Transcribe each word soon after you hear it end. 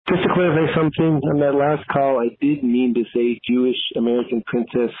Just to clarify something on that last call, I did mean to say Jewish American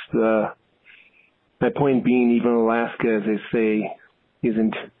princess. My point being, even Alaska, as they say,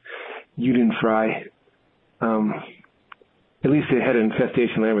 isn't Judenfrei. At least it had an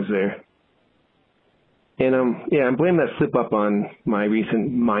infestation when I was there. And I'm blaming that slip up on my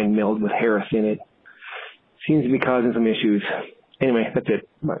recent mind meld with Harris in it. Seems to be causing some issues. Anyway, that's it.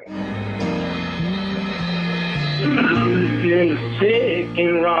 Bye. Sick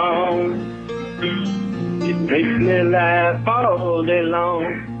and wrong. It makes me laugh all day long.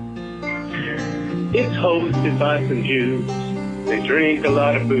 It's hosted by some Jews. They drink a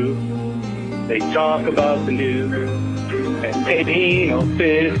lot of booze. They talk about the news. And maybe no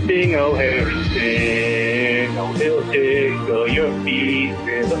fisting, no Harrison. No, he'll tickle your feet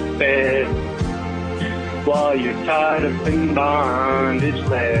in the bed while you're tied up in bondage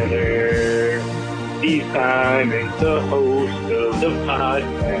leather. He's Simon's the host of the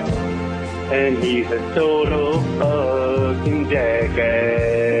podcast, and he's a total fucking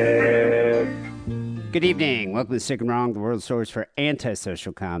jackass. Good evening. Welcome to Sick and Wrong, the world's source for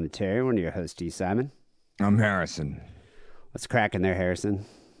antisocial commentary. One of your hosts, D. Simon. I'm Harrison. What's cracking there, Harrison?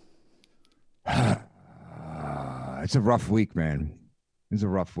 It's a rough week, man. It's a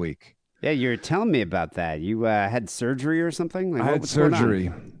rough week. Yeah, you were telling me about that. You had surgery or something? I had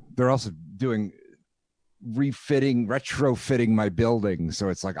surgery. They're also doing retrofitting my building, so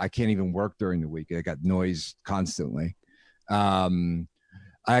it's like I can't even work during the week. I got noise constantly. I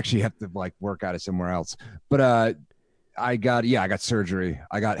actually have to work out of somewhere else. But I got surgery.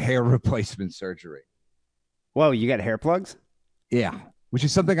 I got hair replacement surgery. Whoa, you got hair plugs? Yeah, which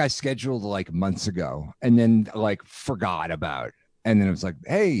is something I scheduled months ago and then forgot about. And then it was like,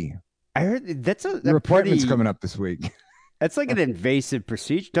 hey, I heard that's your appointment's coming up this week. That's like an invasive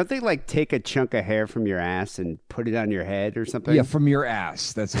procedure. Don't they take a chunk of hair from your ass and put it on your head or something? Yeah, from your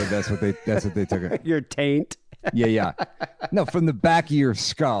ass. That's what they took. Your taint. Yeah. No, from the back of your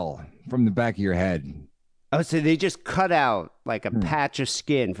skull, from the back of your head. Oh, so they just cut out a patch of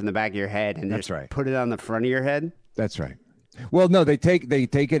skin from the back of your head and that's right. Put it on the front of your head? That's right. Well, no, they take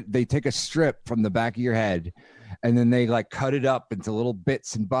a strip from the back of your head and then they cut it up into little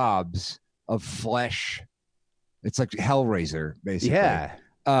bits and bobs of flesh. It's like Hellraiser, basically. Yeah.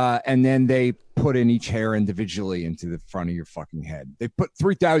 And then they put in each hair individually into the front of your fucking head. They put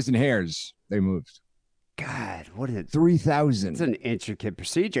 3,000 hairs. They moved. God, what is it? 3,000. It's an intricate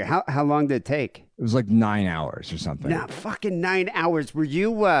procedure. How long did it take? It was 9 hours or something. No, fucking 9 hours. Were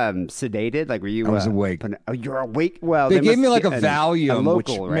you sedated? Were you? I was awake. You're awake. Well, they gave me a Valium,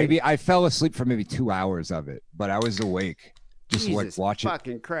 local, which right? maybe I fell asleep for maybe 2 hours of it, but I was awake. Just Jesus watching.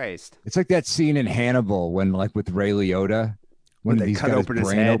 Fucking Christ! It's like that scene in Hannibal when with Ray Liotta when they cut open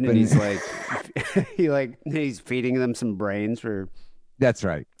his head and he's he's feeding them some brains for. That's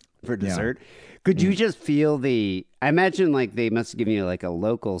right. For dessert. Yeah. Could you just feel I imagine they must have given you a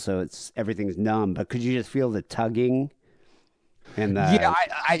local, so everything's numb, but could you just feel the tugging? And yeah,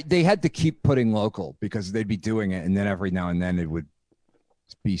 they had to keep putting local because they'd be doing it, and then every now and then it would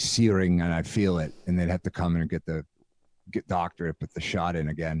be searing, and I'd feel it, and they'd have to come in and get doctor to put the shot in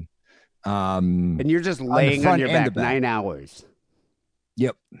again. And you're just laying on your back 9 hours.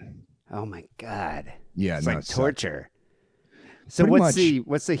 Yep. Oh my God. Yeah, it's like torture. So what's the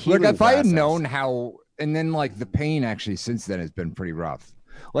healing Look, if I had process? known how, and then the pain actually since then has been pretty rough.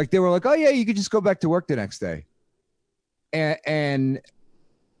 They were oh yeah, you could just go back to work the next day. And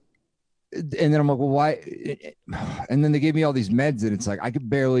then I'm well, why? And then they gave me all these meds, and it's I could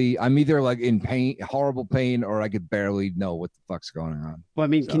barely. I'm either in pain, horrible pain, or I could barely know what the fuck's going on. Well, I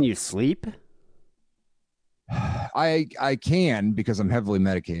mean, can you sleep? I can because I'm heavily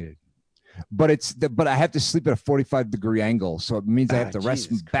medicated, but but I have to sleep at a 45-degree angle, so it means I have to rest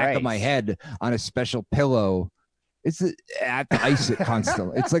the back of my head on a special pillow. I have to ice it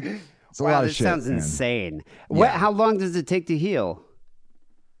constantly. It's it's a lot of shit. Sounds insane. Yeah. How long does it take to heal?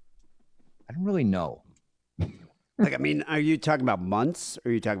 I don't really know. I mean, are you talking about months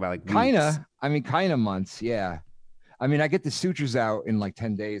or are you talking about weeks? Kind of months. Yeah. I mean, I get the sutures out in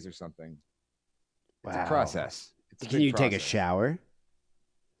 10 days or something. Wow. It's a process. Can you take a shower?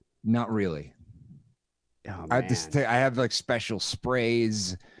 Not really. Oh, I have special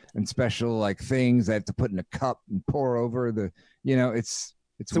sprays and special things I have to put in a cup and pour over the, it's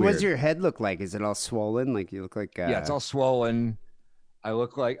so weird. What does your head look like? Is it all swollen? You look like yeah, it's all swollen. I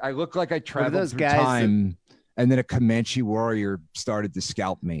look like I traveled through guys time, and then a Comanche warrior started to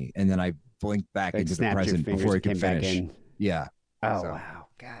scalp me, and then I blinked back into the present before he could finish. Yeah. Oh wow,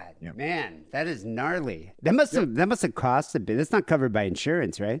 God, man, that is gnarly. That must have cost a bit. That's not covered by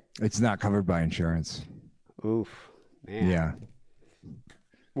insurance, right? It's not covered by insurance. Oof, man. Yeah.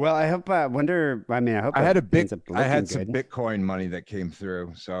 Well, I hope. I wonder. I mean, I hope I had ends up I had looking some good. Bitcoin money that came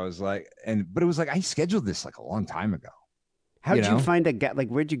through, so I was like, but it was like I scheduled this like a long time ago. How'd you know? find a guy? Like,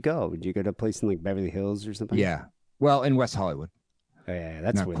 where'd you go? Did you go to a place in like Beverly Hills or something? Yeah. Well, in West Hollywood, Oh yeah,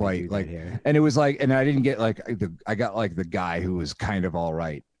 that's not where they quite do that like, here. and it was like, and I didn't get like I got like the guy who was kind of all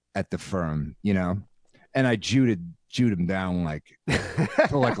right at the firm, and I jewed him down like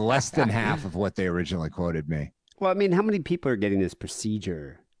for like less than half of what they originally quoted me. Well, I mean, how many people are getting this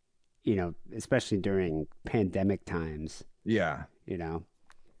procedure? Especially during pandemic times. Yeah.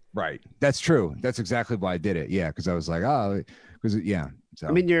 Right. That's true. That's exactly why I did it. Yeah, because I was like, oh, because yeah. So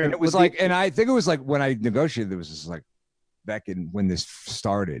I mean, and it was like, and I think it was like when I negotiated, it was just like back in when this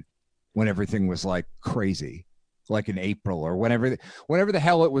started, when everything was like crazy, like in April or whenever the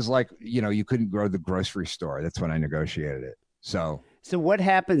hell it was like, you couldn't go to the grocery store. That's when I negotiated it. So what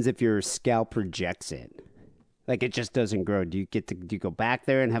happens if your scalp rejects it? Like it just doesn't grow. Do you go back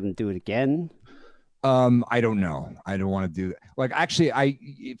there and have them do it again? I don't know. I don't want to do that. Like, actually,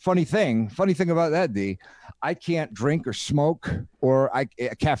 funny thing about that, D, I can't drink or smoke or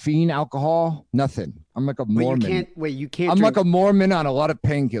caffeine, alcohol, nothing. I'm like a Mormon. You can't. I'm like a Mormon on a lot of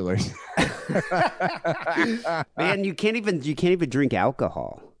painkillers. Man, you can't even drink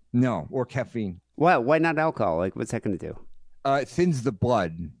alcohol. No, or caffeine. What? Why not alcohol? Like, what's that going to do? It thins the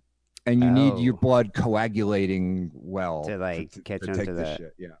blood, and you need your blood coagulating well to like catch on to that.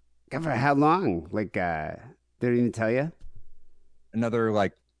 Shit. Yeah. God, for how long? Like, they don't even tell you? Another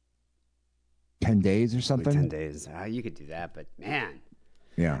like 10 days or something. 10 days. You could do that, but man.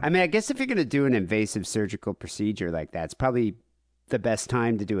 Yeah. I mean, I guess if you're going to do an invasive surgical procedure like that, it's probably the best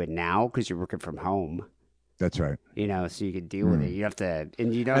time to do it now because you're working from home. That's right. So you can deal with it. You have to,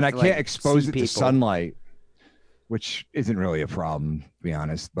 and you don't. And have I to, can't like, expose see it to people. sunlight, which isn't really a problem, to be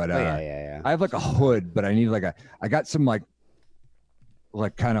honest. But yeah. I have like a hood, but I need I got some like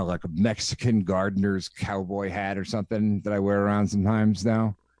kind of like a Mexican gardener's cowboy hat or something that I wear around sometimes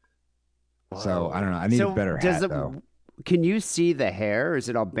now. Whoa. So I don't know. I need a better hat though. Can you see the hair or is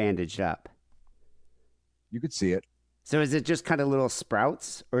it all bandaged up? You could see it. So is it just kind of little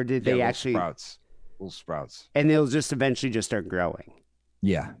sprouts or did they actually little sprouts. And they'll just eventually just start growing?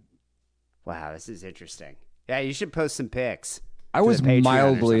 Yeah. Wow, this is interesting. Yeah, you should post some pics. I was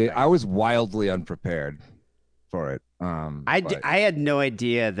wildly unprepared for it. I had no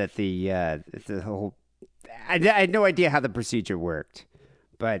idea that the whole. I had no idea how the procedure worked,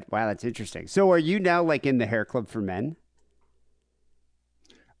 but wow, that's interesting. So, are you now like in the hair club for men?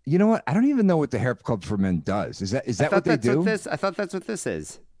 You know what? I don't even know what the hair club for men does. Is that what they do? I thought that's what this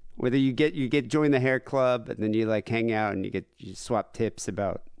is. Whether you get join the hair club and then you like hang out and you swap tips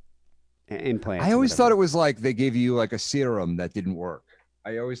about implants. I always thought it was like they gave you like a serum that didn't work.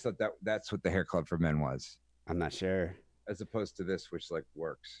 I always thought that's what the hair club for men was. I'm not sure. As opposed to this, which like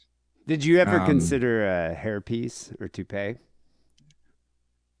works. Did you ever consider a hairpiece or toupee?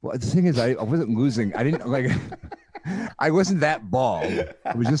 Well, the thing is, I wasn't losing. I didn't like. I wasn't that bald.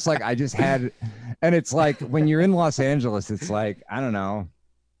 It was just like I just had, and it's like when you're in Los Angeles, it's like I don't know.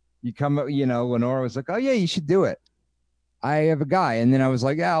 You come, Lenora was like, "Oh yeah, you should do it." I have a guy, and then I was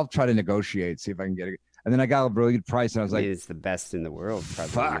like, "Yeah, I'll try to negotiate, see if I can get it." And then I got a really good price, and I was like, "It's the best in the world,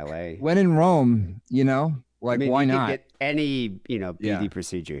 probably fuck. in LA." When in Rome, like why not? Could get any beauty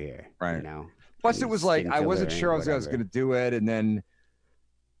procedure here, right? Plus, it was like I wasn't sure I was going to do it, and then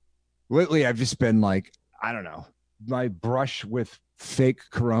lately I've just been like, I don't know. My brush with fake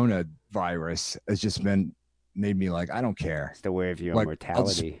coronavirus has just made me like, I don't care. It's the way of your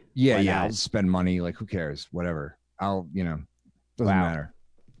mortality. I'll spend money. Like, who cares? Whatever. Doesn't matter.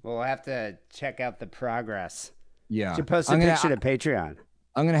 Well, we'll have to check out the progress. Yeah. Should post a picture to Patreon.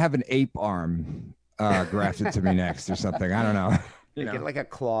 I'm going to have an ape arm grafted to me next or something. I don't know. Get like a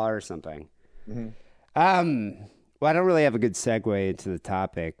claw or something. Mm-hmm. Well, I don't really have a good segue into the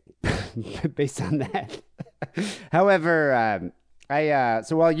topic based on that. However,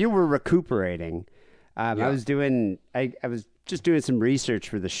 so while you were recuperating, I was just doing some research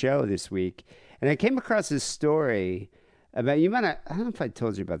for the show this week, and I came across this story about I don't know if I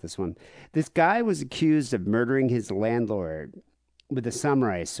told you about this one. This guy was accused of murdering his landlord with a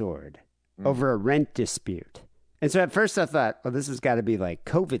samurai sword over a rent dispute. And so at first I thought, well, this has got to be like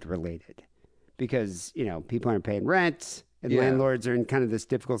COVID related because, people aren't paying rent and landlords are in kind of this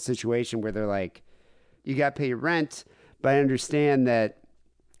difficult situation where they're like, you got to pay your rent, but I understand that,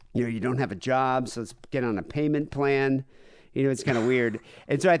 you don't have a job, so let's get on a payment plan. It's kind of weird.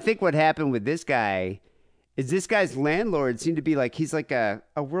 And so I think what happened with this guy is this guy's landlord seemed to be like, he's like a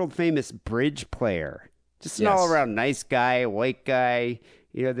world famous bridge player, just an all around nice guy, a white guy,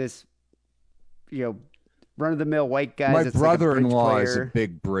 run-of-the-mill white guys. My It's like a bridge brother-in-law is a player.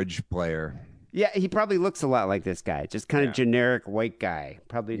 big bridge player. Yeah, he probably looks a lot like this guy. Just kind of generic white guy,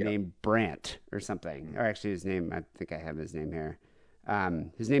 probably Yeah. named Brant or something. Or actually, his name, I think I have his name here.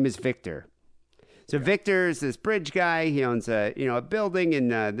 His name is Victor. So Victor is this bridge guy. He owns a building,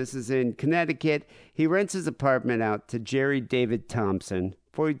 and this is in Connecticut. He rents his apartment out to Jerry David Thompson,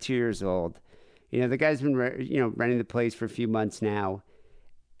 42 years old. The guy's been renting the place for a few months now,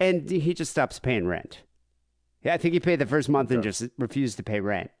 and he just stops paying rent. Yeah, I think he paid the first month and just refused to pay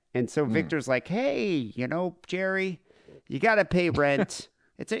rent. And so Victor's like, "Hey, Jerry, you got to pay rent.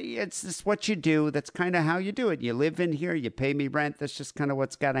 It's just what you do. That's kind of how you do it. You live in here, you pay me rent. That's just kind of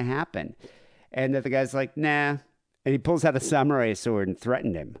what's got to happen." And the guy's like, "Nah." And he pulls out a samurai sword and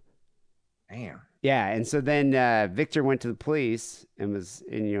threatened him. Damn. Yeah. And so then Victor went to the police and was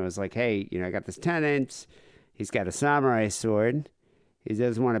like, "Hey, I got this tenant. He's got a samurai sword. He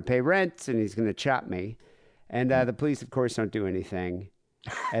doesn't want to pay rent and he's going to chop me." And the police, of course, don't do anything.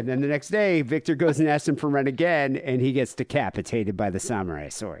 And then the next day, Victor goes and asks him for rent again, and he gets decapitated by the samurai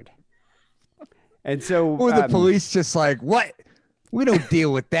sword. And so, Or the police just like, what? We don't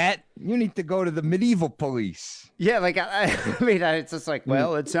deal with that. You need to go to the medieval police. Yeah, like I mean, it's just like,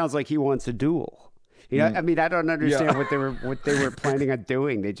 well, it sounds like he wants a duel. I mean, I don't understand what they were planning on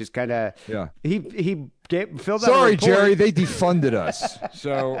doing. They just kind of He filled out. Sorry, a report. Jerry, they defunded us.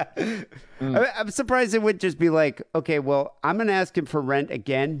 So I'm surprised it would just be like, okay, well, I'm going to ask him for rent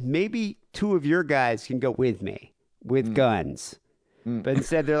again. Maybe two of your guys can go with me with guns. But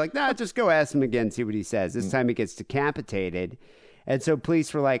instead, they're like, nah, just go ask him again, see what he says. This time he gets decapitated. And so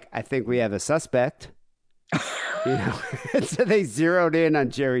police were like, I think we have a suspect. And so they zeroed in on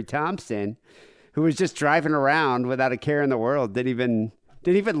Jerry Thompson, who was just driving around without a care in the world, didn't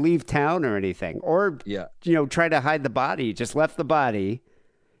even leave town or anything, or try to hide the body. He just left the body,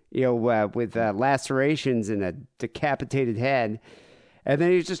 with lacerations and a decapitated head, and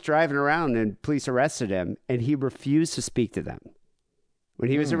then he was just driving around, and police arrested him, and he refused to speak to them. When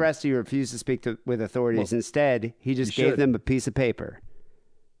he was arrested, he refused to speak with authorities. Instead, he just gave them a piece of paper.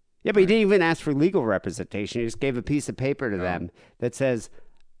 Yeah, but he didn't even ask for legal representation. He just gave a piece of paper to them that says,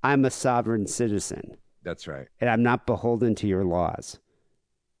 "I'm a sovereign citizen." That's right. "And I'm not beholden to your laws."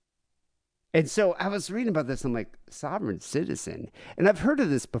 And so I was reading about this. I'm like, sovereign citizen? And I've heard of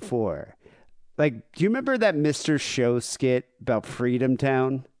this before. Like, do you remember that Mr. Show skit about Freedom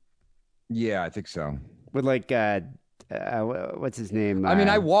Town? Yeah, I think so. With like, what's his name? I mean,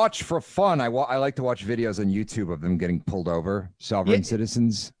 I watch for fun. I like to watch videos on YouTube of them getting pulled over, sovereign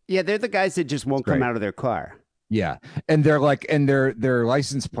citizens. Yeah, they're the guys that just won't come out of their car. Yeah, and they're like, and their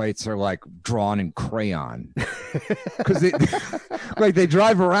license plates are like drawn in crayon because they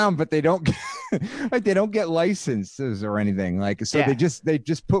drive around, but they don't get licenses or anything. Like, so they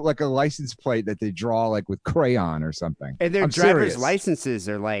just put like a license plate that they draw like with crayon or something. And their driver's licenses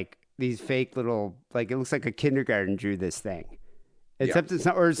are like these fake little, like it looks like a kindergarten drew this thing. Except it's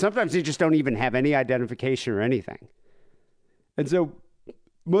not, or sometimes they just don't even have any identification or anything. And so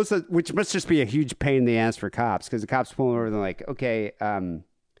which must just be a huge pain in the ass for cops, because the cops pull over and they're like, "Okay,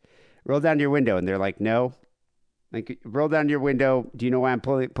 roll down your window," and they're like, "No." Like, roll down your window. Do you know why I'm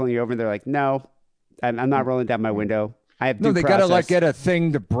pulling you over? And they're like, "No, I'm not rolling down my window. I have due they process." gotta like get a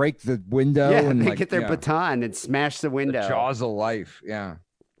thing to break the window. Yeah, and they like, get their baton and smash the window. The jaws of life. Yeah.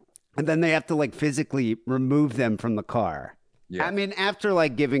 And then they have to like physically remove them from the car. Yeah. I mean, after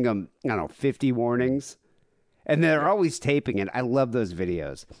like giving them, 50 warnings, and they're always taping it. I love those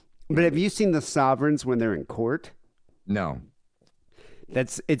videos. But have you seen the sovereigns when they're in court? No.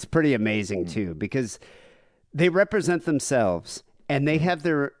 It's pretty amazing too, because they represent themselves and they have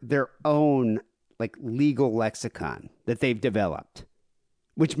their own like legal lexicon that they've developed,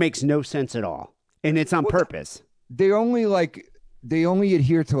 which makes no sense at all. And it's on purpose. They only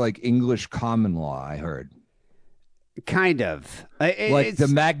adhere to like English common law, I heard. Kind of. Like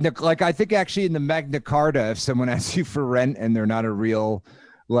the I think actually in the Magna Carta, if someone asks you for rent and they're not a real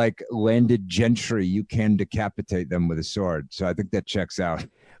like landed gentry, you can decapitate them with a sword. So I think that checks out.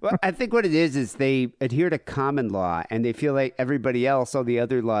 Well, I think what it is they adhere to common law, and they feel like everybody else, all the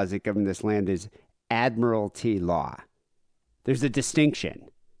other laws that govern this land, is admiralty law. There's a distinction.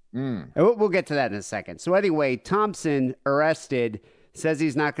 And we'll get to that in a second. So anyway, Thompson, arrested, says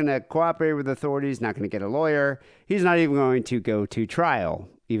he's not going to cooperate with authorities, not going to get a lawyer. He's not even going to go to trial,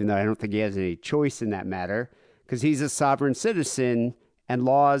 even though I don't think he has any choice in that matter, because he's a sovereign citizen and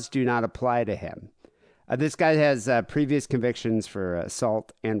laws do not apply to him. This guy has previous convictions for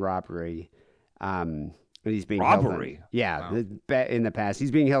assault and robbery. And he's being held on, in the past.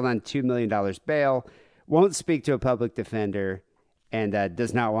 He's being held on $2 million bail, won't speak to a public defender, and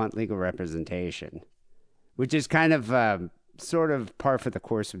does not want legal representation, which is kind of sort of par for the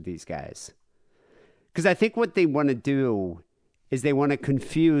course with these guys. Because I think what they want to do is they want to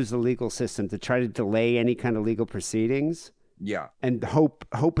confuse the legal system to try to delay any kind of legal proceedings. Yeah. And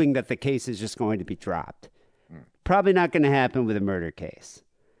hoping that the case is just going to be dropped. Probably not going to happen with a murder case.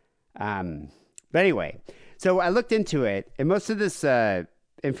 But anyway, so I looked into it, and most of this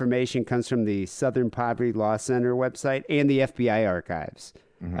information comes from the Southern Poverty Law Center website and the FBI archives,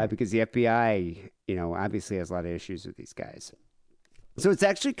 because the FBI, obviously has a lot of issues with these guys. So it's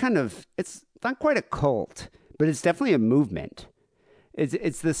actually it's not quite a cult, but it's definitely a movement.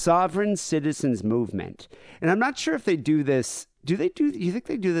 It's the Sovereign Citizens Movement. And I'm not sure if they do this. Do you think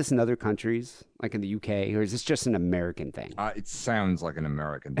they do this in other countries, like in the UK, or is this just an American thing? It sounds like an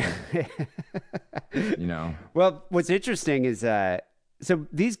American thing. Well, what's interesting is, so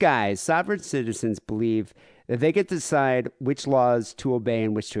these guys, sovereign citizens, believe that they get to decide which laws to obey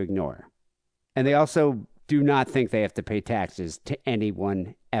and which to ignore. And they also do not think they have to pay taxes to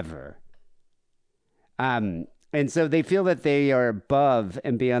anyone ever. And so they feel that they are above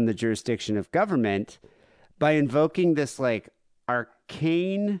and beyond the jurisdiction of government by invoking this like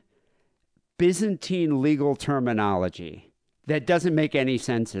arcane Byzantine legal terminology that doesn't make any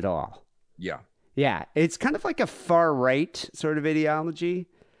sense at all. Yeah. Yeah. It's kind of like a far right sort of ideology,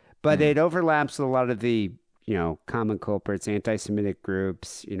 but it overlaps with a lot of the, common culprits, anti-Semitic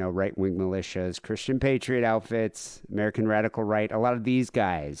groups, right-wing militias, Christian patriot outfits, American radical right. A lot of these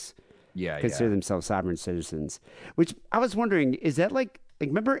guys consider themselves sovereign citizens, which I was wondering, is that like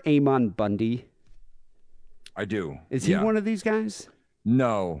remember Amon Bundy? I do. Is he one of these guys?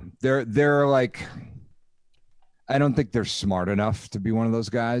 No, they're like, I don't think they're smart enough to be one of those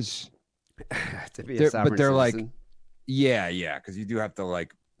guys. To be a sovereign but they're citizen. like, yeah, because you do have to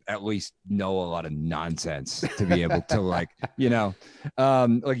like at least know a lot of nonsense to be able to like,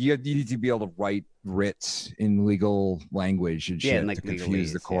 like you need to be able to write writs in legal language and shit to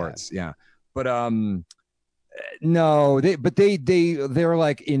confuse the courts. Yeah. But no, they're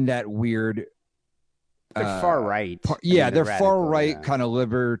like in that weird. They're far right. They're far right kind of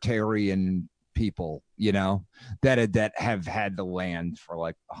libertarian people, that have had the land for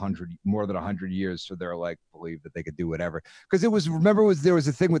like more than 100 years. So they're like, believe that they could do whatever. Because there was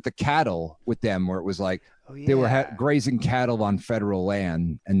a thing with the cattle with them where it was like, they were grazing cattle on federal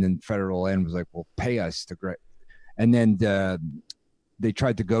land. And then federal land was like, well, pay us to graze. And then they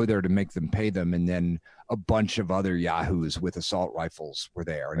tried to go there to make them pay them. And then a bunch of other yahoos with assault rifles were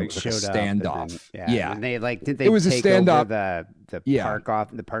there, and it was like a standoff. And they did they? It was take a standoff.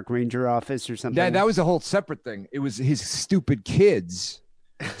 Over the park ranger office or something. That was a whole separate thing. It was his stupid kids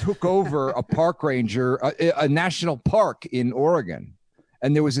took over a park ranger, a national park in Oregon,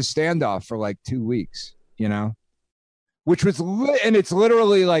 and there was a standoff for like 2 weeks. Which was and it's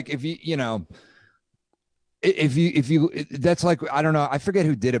literally like if you that's like, I don't know, I forget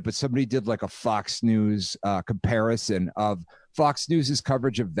who did it, but somebody did like a Fox News comparison of Fox News's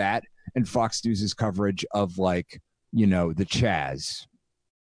coverage of that and Fox News's coverage of like, the Chaz.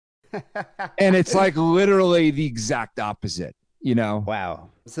 And it's like literally the exact opposite, Wow.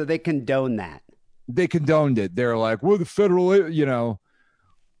 So they condone that. They condoned it. They're like, well, the federal,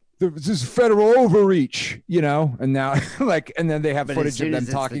 this is federal overreach, and now and then they have footage of them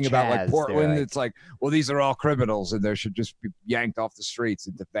talking about like Portland. It's like, well, these are all criminals and they should just be yanked off the streets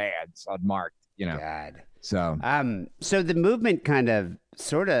into vans unmarked, God. So, so the movement kind of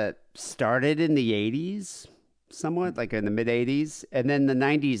sort of started in the 80s, somewhat like in the mid 80s. And then the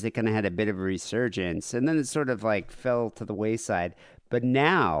 90s, they kind of had a bit of a resurgence, and then it sort of like fell to the wayside. But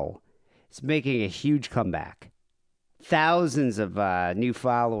now it's making a huge comeback. Thousands of new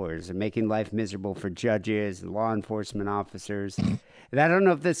followers are making life miserable for judges and law enforcement officers. And I don't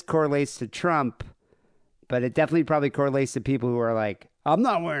know if this correlates to Trump, but it definitely probably correlates to people who are like, I'm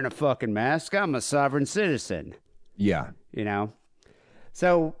not wearing a fucking mask. I'm a sovereign citizen. Yeah.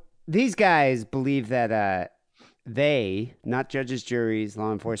 So these guys believe that they, not judges, juries,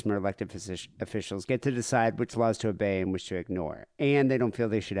 law enforcement, or elected officials, get to decide which laws to obey and which to ignore. And they don't feel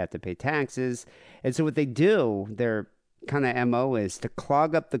they should have to pay taxes. And so what they do, their kind of MO is to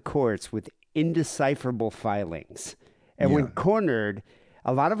clog up the courts with indecipherable filings. And when cornered,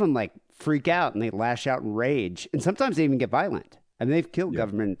 a lot of them like freak out and they lash out in rage. And sometimes they even get violent. I mean, they've killed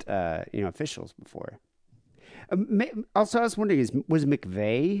government officials before. Also, I was wondering, was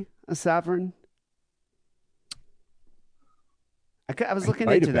McVeigh a sovereign? I was looking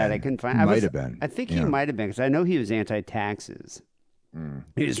into that. I couldn't find. Might have been. I think he might have been, because I know he was anti-taxes.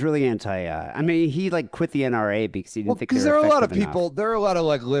 He was really anti. I mean, he like quit the NRA because he didn't think. Because there are a lot of people. There are a lot of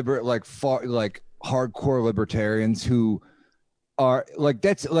like hardcore libertarians who are like,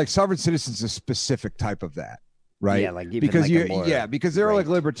 that's like sovereign citizens, a specific type of that, right? Yeah, like even because like a more because there are like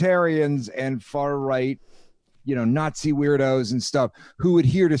right. libertarians and far right, Nazi weirdos and stuff who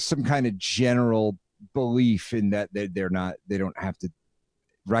adhere to some kind of general belief in that they don't have to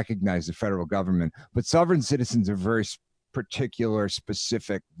recognize the federal government, but sovereign citizens are very particular,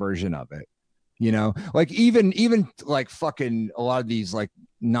 specific version of it. Like even like fucking a lot of these like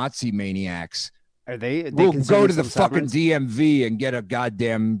Nazi maniacs Are they will go to the fucking DMV and get a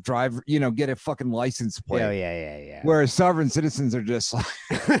goddamn driver, get a fucking license plate. Oh yeah. Whereas sovereign citizens are just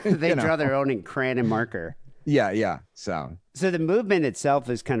like they draw their own in crayon and marker. Yeah. So the movement itself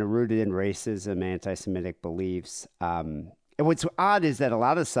is kind of rooted in racism, anti-Semitic beliefs. And what's odd is that a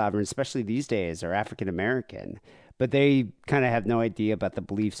lot of sovereigns, especially these days, are African American, but they kind of have no idea about the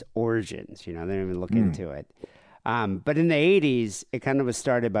belief's origins. They don't even look into it. But in the 80s, it kind of was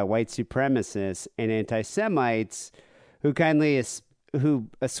started by white supremacists and anti-Semites who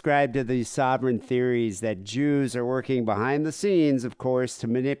ascribe to these sovereign theories that Jews are working behind the scenes, of course, to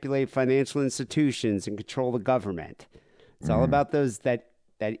manipulate financial institutions and control the government. It's all about that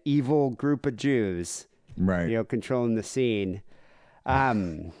evil group of Jews, right? Controlling the scene.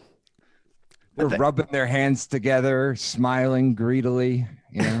 They're rubbing their hands together, smiling greedily.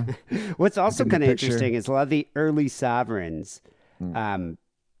 What's also kind of interesting is a lot of the early sovereigns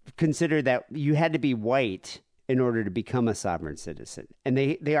considered that you had to be white in order to become a sovereign citizen. And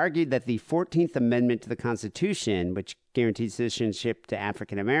they argued that the 14th Amendment to the Constitution, which guaranteed citizenship to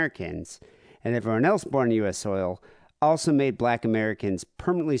African Americans and everyone else born on U.S. soil, also made Black Americans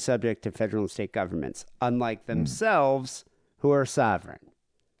permanently subject to federal and state governments, unlike themselves, who are sovereign.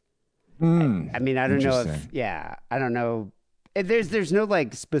 I mean, I don't know I don't know. There's no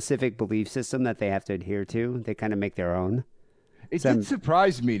like specific belief system that they have to adhere to. They kind of make their own. It did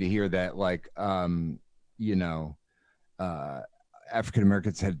surprise me to hear that, like, African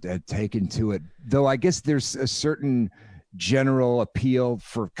Americans had taken to it, though I guess there's a certain general appeal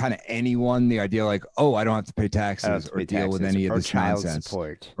for kind of anyone. The idea like, oh, I don't have to pay taxes or deal with any of this child nonsense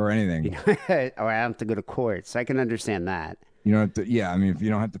support or anything. Or I don't have to go to court. So I can understand that. You don't have to, I mean, if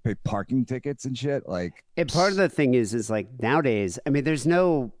you don't have to pay parking tickets and shit, like. And part of the thing is like nowadays, I mean, there's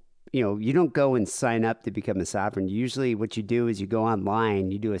no, you don't go and sign up to become a sovereign. Usually what you do is you go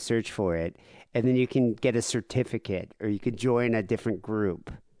online, you do a search for it, and then you can get a certificate or you could join a different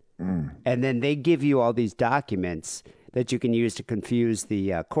group. And then they give you all these documents that you can use to confuse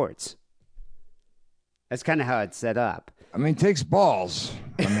the courts. That's kind of how it's set up. I mean, it takes balls.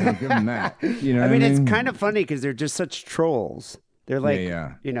 I mean, I'll give them that. I mean, it's kind of funny because they're just such trolls. They're like,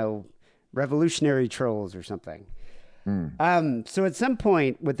 revolutionary trolls or something. So at some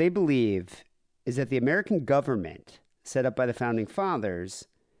point, what they believe is that the American government, set up by the Founding Fathers,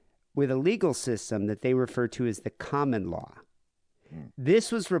 with a legal system that they refer to as the common law.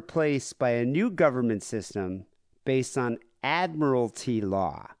 This was replaced by a new government system based on admiralty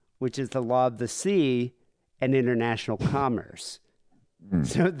law, which is the law of the sea and international commerce.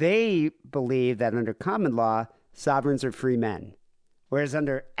 So they believe that under common law, sovereigns are free men, whereas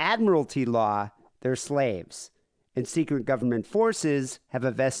under admiralty law, they're slaves, and secret government forces have a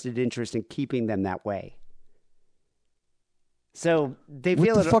vested interest in keeping them that way. So they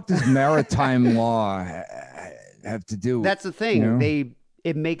feel what the fuck does maritime law have to do? That's the thing.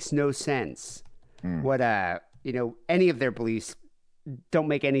 It makes no sense. What any of their beliefs don't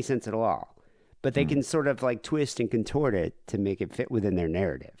make any sense at all. But they can sort of like twist and contort it to make it fit within their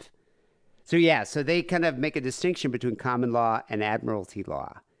narrative. So they kind of make a distinction between common law and admiralty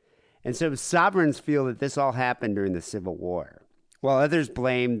law. And so sovereigns feel that this all happened during the Civil War, while others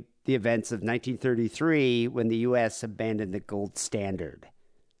blame the events of 1933 when the U.S. abandoned the gold standard.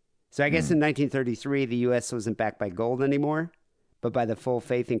 So I guess in 1933, the U.S. wasn't backed by gold anymore, but by the full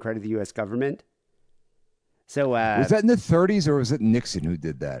faith and credit of the U.S. government. So was that in the 30s or was it Nixon who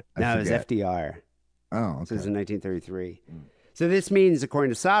did that? No, it was FDR. Oh, okay. So it was in 1933. So this means,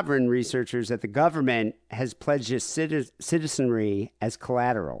 according to sovereign researchers, that the government has pledged its citizenry as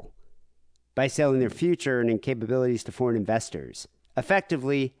collateral by selling their future and capabilities to foreign investors,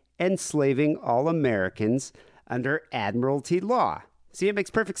 effectively enslaving all Americans under admiralty law. See, it makes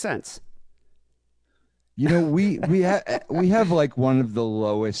perfect sense. We have like one of the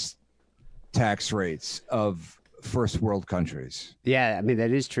lowest tax rates of first world countries. Yeah, I mean,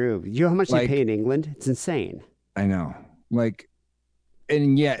 that is true. You know how much they pay in England? It's insane. I know.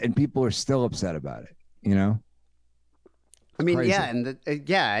 And people are still upset about it, I mean, crazy.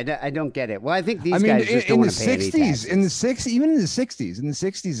 I don't get it. Well, I think these guys just don't want to pay any taxes. In the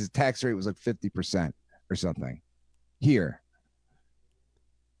 60s, the tax rate was like 50% or something here.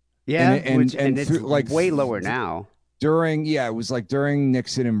 Yeah, and it's way lower now. it was like during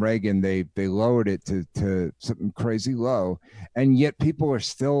Nixon and Reagan, they lowered it to something crazy low, and yet people are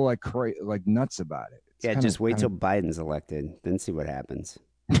still like nuts about it. Yeah, just wait till Biden's elected, then see what happens.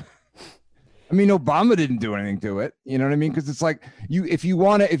 I mean, Obama didn't do anything to it. You know what I mean? Because it's like if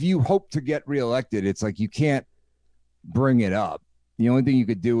you hope to get reelected, it's like you can't bring it up. The only thing you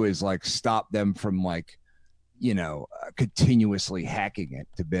could do is like stop them from like, continuously hacking it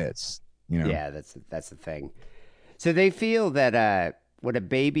to bits. Yeah, that's the thing. So they feel that when a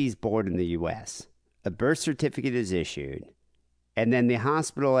baby's born in the U.S., a birth certificate is issued, and then the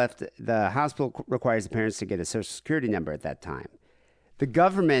hospital requires the parents to get a social security number at that time. The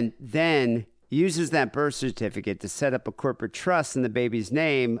government then uses that birth certificate to set up a corporate trust in the baby's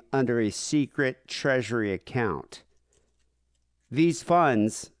name under a secret treasury account. These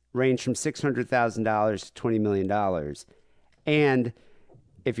funds range from $600,000 to $20 million. And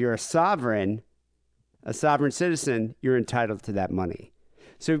if you're a sovereign citizen, you're entitled to that money.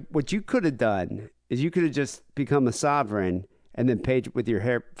 So what you could have done is you could have just become a sovereign and then paid with your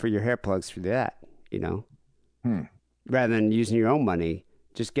hair for your hair plugs through that, rather than using your own money.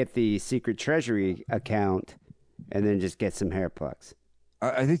 Just get the secret treasury account and then just get some hair plugs.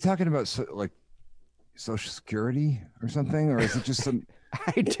 Are they talking about like Social Security or something? Or is it just some...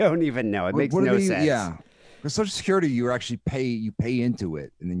 I don't even know. It makes no sense. Yeah. Because Social Security, you actually pay into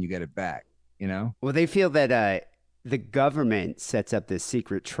it and then you get it back, Well, they feel that the government sets up this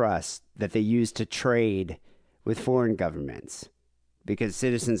secret trust that they use to trade with foreign governments because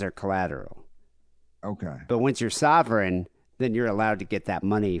citizens are collateral. Okay. But once you're sovereign, then you're allowed to get that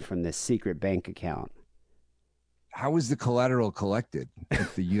money from this secret bank account. How is the collateral collected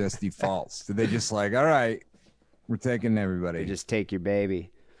if the U.S. defaults? Do they just like, all right, we're taking everybody? They just take your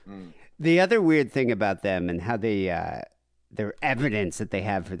baby. The other weird thing about them and how they their evidence that they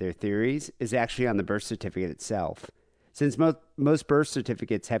have for their theories is actually on the birth certificate itself. Since most birth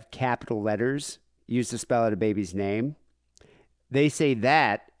certificates have capital letters used to spell out a baby's name, they say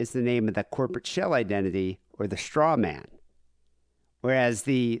that is the name of the corporate shell identity or the straw man. Whereas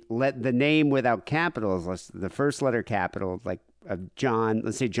the name without capitals, the first letter capital, like John,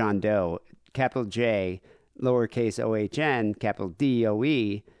 let's say John Doe, capital J, lowercase O-H-N, capital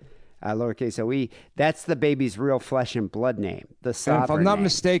D-O-E, lowercase O-E, that's the baby's real flesh and blood name, the sovereign if I'm not name.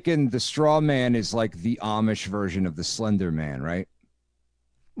 mistaken, the straw man is like the Amish version of the Slender Man, right?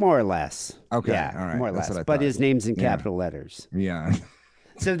 More or less. Okay, yeah, all right. More or That's less. what I But thought. his name's in capital letters. Yeah.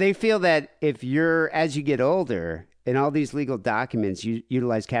 So they feel that if as you get older, and all these legal documents you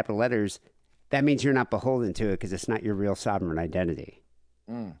utilize capital letters, that means you're not beholden to it because it's not your real sovereign identity.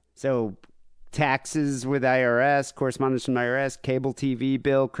 So taxes with IRS, correspondence from IRS, cable TV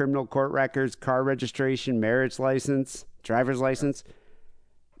bill, criminal court records, car registration, marriage license, driver's license,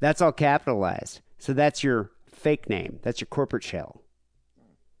 that's all capitalized. So that's your fake name. That's your corporate shell,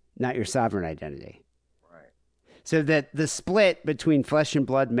 not your sovereign identity. Right. So that the split between flesh and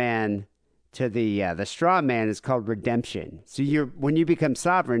blood man to the straw man is called redemption. So when you become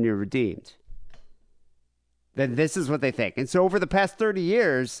sovereign, you're redeemed. Then this is what they think. And so over the past 30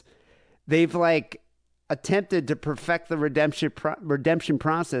 years, they've attempted to perfect the redemption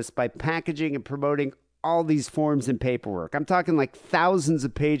process by packaging and promoting all these forms and paperwork. I'm talking like thousands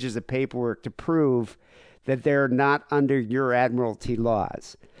of pages of paperwork to prove that they're not under your admiralty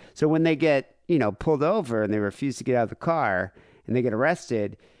laws. So when they get, pulled over and they refuse to get out of the car and they get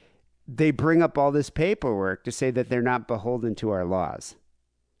arrested, they bring up all this paperwork to say that they're not beholden to our laws.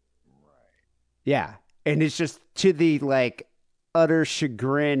 Right. Yeah. And it's just to the utter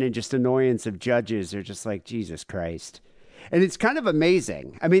chagrin and just annoyance of judges. They're just like, Jesus Christ. And it's kind of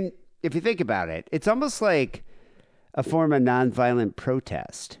amazing. I mean, if you think about it, it's almost like a form of nonviolent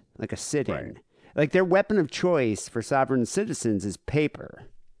protest, like a sit-in. Right. Like their weapon of choice for sovereign citizens is paper.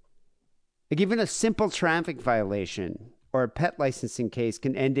 Like even a simple traffic violation or a pet licensing case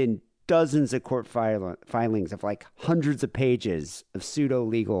can end in dozens of court filings of hundreds of pages of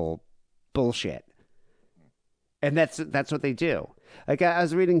pseudo-legal bullshit. And that's what they do. Like I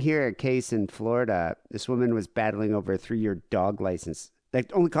was reading here a case in Florida. This woman was battling over a 3-year dog license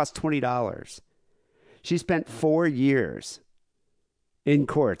that only cost $20. She spent 4 years in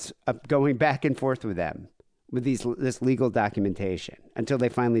courts going back and forth with them with this legal documentation until they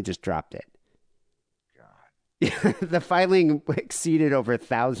finally just dropped it. God. The filing exceeded over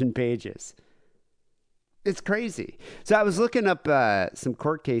 1,000 pages. It's crazy. So I was looking up some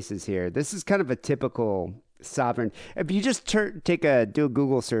court cases here. This is kind of a typical sovereign. If you just do a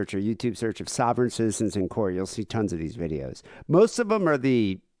Google search or YouTube search of sovereign citizens in court, you'll see tons of these videos. Most of them are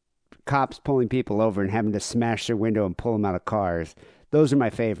the cops pulling people over and having to smash their window and pull them out of cars. Those are my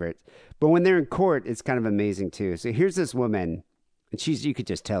favorites. But when they're in court, it's kind of amazing too. So here's this woman, and you could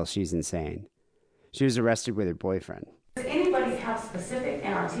just tell she's insane. She was arrested with her boyfriend. Does anybody have specific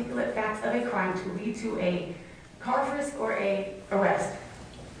and articulate facts of a crime to lead to a car frisk or a arrest?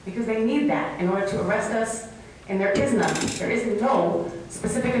 Because they need that in order to arrest us, and there is none. There is no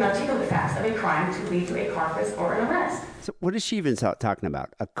specific and articulate facts of a crime to lead to a car frisk or an arrest. So what is she even talking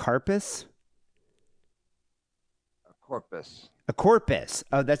about? A carpus? A corpus. A corpus.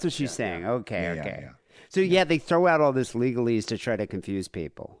 Oh, that's what she's saying. Okay, Yeah, okay. yeah. So yeah, they throw out all this legalese to try to confuse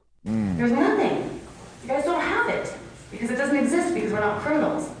people. There's nothing. You guys don't have it because it doesn't exist because we're not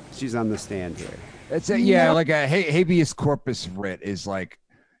criminals. She's on the stand here. It's like a habeas corpus writ is like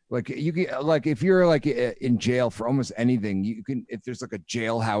you can like if you're like in jail for almost anything, you can if there's like a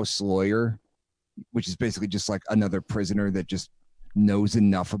jailhouse lawyer, which is basically just like another prisoner that just knows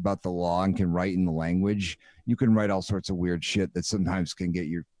enough about the law and can write in the language, you can write all sorts of weird shit that sometimes can get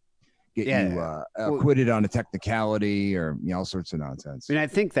you acquitted on a technicality or all sorts of nonsense. I mean, I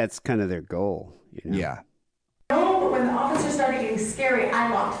think that's kind of their goal. Yeah. No, but when the officers started getting scary, I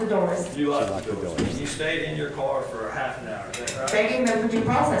locked the doors. You locked the doors. You stayed in your car for half an hour, is that right? Begging them for due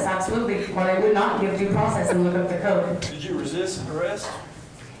process, absolutely. Or they would not give due process and look up the code. Did you resist arrest?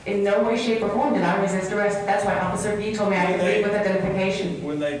 In no way, shape, or form did I resist arrest. That's why Officer B told me I could leave with identification.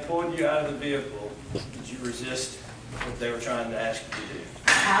 When they pulled you out of the vehicle, did you resist what they were trying to ask you to do?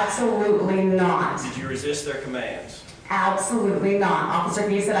 Absolutely not. Did you resist their commands? Absolutely not. Officer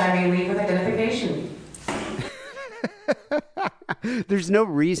B said I may leave with identification. There's no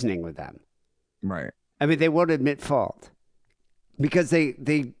reasoning with them. Right. I mean, they won't admit fault because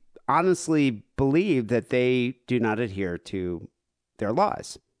they honestly believe that they do not adhere to their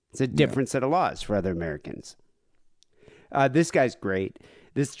laws. It's a different set of laws for other Americans. This guy's great.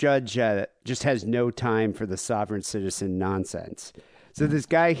 This judge just has no time for the sovereign citizen nonsense. So this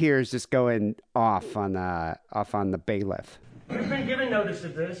guy here is just going off on the bailiff. You've been given notice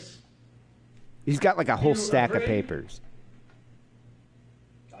of this. He's got like a whole You stack of agree? papers.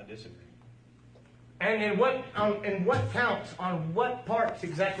 I disagree. And in what counts, on what parts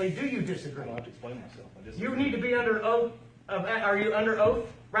exactly do you disagree? I don't have to explain myself. I disagree. You need to be under oath. Are you under oath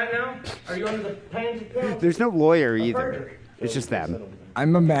right now? Are you under the pains of penalty? There's no lawyer of either. perjury? It's just them.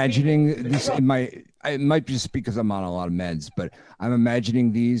 I'm imagining this. It might just because I'm on a lot of meds, but I'm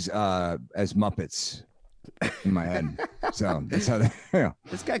imagining these as Muppets in my head. So that's how they.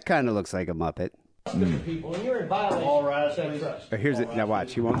 This guy kind of looks like a Muppet. Different people, and you're in violation All right, of said please. trust. But here's it. Now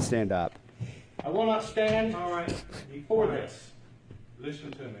watch. He won't stand up. I will not stand All right. for this.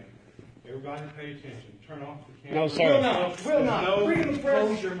 Listen to me. Everybody pay attention. Turn off the camera. No, sir. Will not. Will not. No, Freedom of press.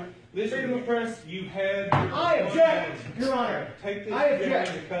 close your mouth. Listen, Freedom of press. you had. I object, Your Honor. Take this I man object.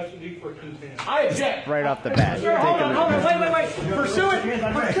 into custody for contempt. I object. Right off the bat. Sir, hold Take on, him hold to- on, wait.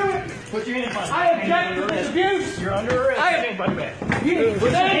 Pursuant. Put your hand behind I object to this abuse. You're under arrest. You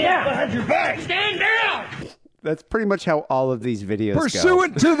stand down. Behind your back. Stand down. That's pretty much how all of these videos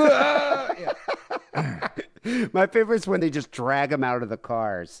Pursuant to the. My favorite is when they just drag them out of the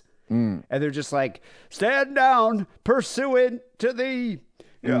cars. And they're just like, stand down, pursuant to the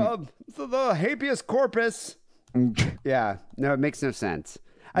habeas corpus. Yeah, no, it makes no sense.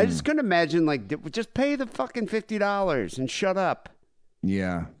 I just couldn't imagine, like, just pay the fucking $50 and shut up.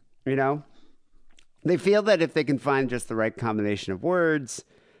 Yeah. You know? They feel that if they can find just the right combination of words,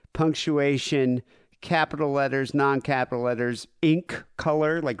 punctuation, capital letters, non-capital letters, ink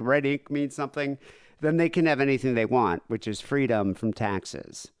color, like red ink means something, then they can have anything they want, which is freedom from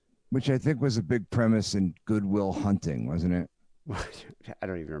taxes. Which I think was a big premise in Good Will Hunting, wasn't it? I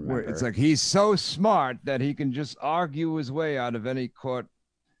don't even remember. Where it's like he's so smart that he can just argue his way out of any court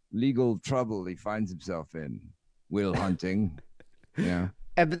legal trouble he finds himself in. Will Hunting. Yeah.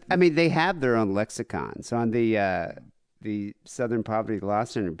 I mean, they have their own lexicon. So on the Southern Poverty Law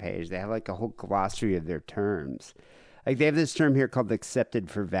Center page, they have like a whole glossary of their terms. Like they have this term here called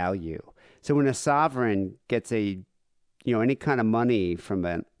accepted for value. So when a sovereign gets any kind of money from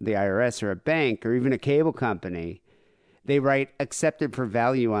the IRS or a bank or even a cable company, they write accepted for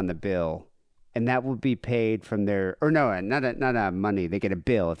value on the bill, and that will be paid from their, or no, not a money. They get a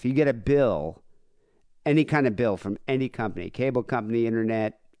bill. If you get a bill, any kind of bill from any company, cable company,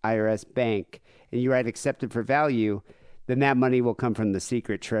 internet, IRS, bank, and you write accepted for value, then that money will come from the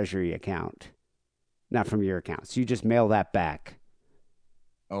secret treasury account, not from your account. So you just mail that back.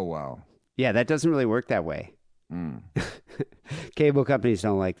 Oh, wow. Yeah, that doesn't really work that way. Cable companies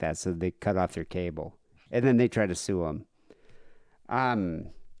don't like that, so they cut off their cable. And then they try to sue them. I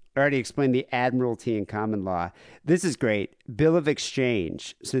already explained the admiralty in common law. This is great. Bill of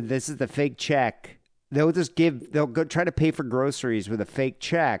exchange. So this is the fake check they'll go try to pay for groceries with a fake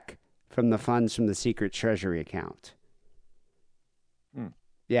check from the funds from the secret treasury account.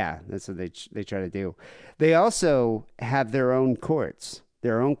 Yeah, that's what they try to do. They also have their own court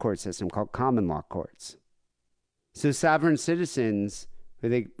system called common law courts. So sovereign citizens, who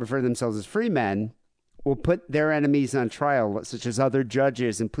they refer to themselves as free men, will put their enemies on trial, such as other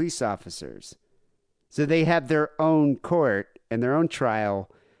judges and police officers. So they have their own court and their own trial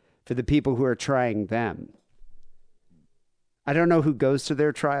for the people who are trying them. I don't know who goes to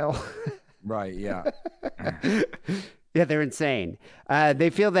their trial. Right, yeah. Yeah, they're insane. They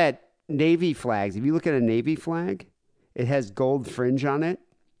feel that Navy flags, if you look at a Navy flag, it has gold fringe on it.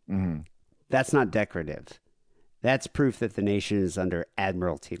 Mm-hmm. That's not decorative. That's proof that the nation is under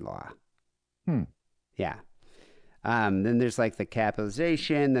admiralty law. Yeah. Then there's like the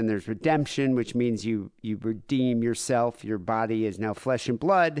capitalization. Then there's redemption, which means you redeem yourself. Your body is now flesh and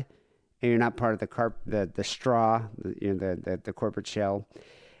blood, and you're not part of the straw, the corporate shell.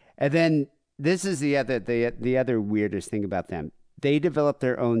 And then this is the other weirdest thing about them. They developed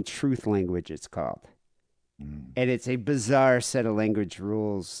their own truth language, it's called. And it's a bizarre set of language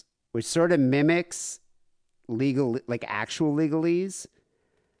rules, which sort of mimics actual legalese.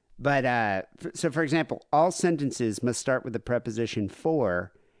 But so, for example, all sentences must start with the preposition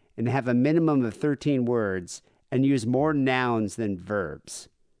for and have a minimum of 13 words and use more nouns than verbs.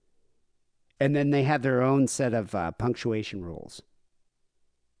 And then they have their own set of punctuation rules.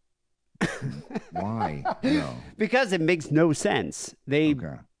 Why? No. Because it makes no sense. They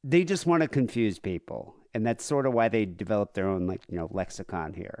just want to confuse people, and that's sort of why they developed their own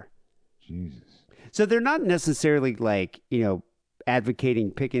lexicon here. Jesus. So they're not necessarily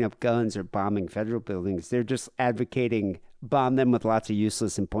advocating picking up guns or bombing federal buildings. They're just advocating bomb them with lots of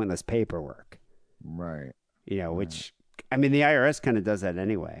useless and pointless paperwork. Right. Which the IRS kind of does that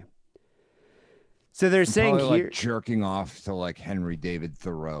anyway. So they're saying probably here, jerking off to Henry David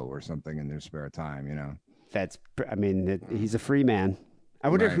Thoreau or something in their spare time, he's a free man. I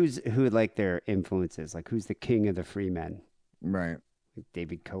wonder Right. who their influences, who's the king of the free men? Right. Like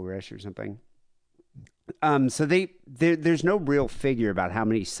David Koresh or something. So there's no real figure about how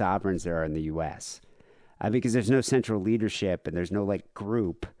many sovereigns there are in the U.S. Because there's no central leadership and there's no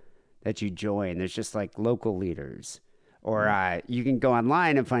group that you join. There's just local leaders, or you can go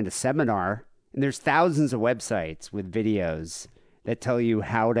online and find a seminar. And there's thousands of websites with videos that tell you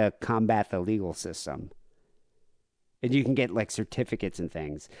how to combat the legal system. And you can get certificates and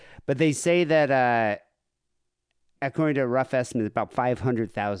things. But they say that according to a rough estimate, about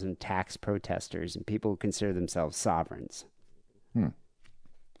 500,000 tax protesters and people who consider themselves sovereigns.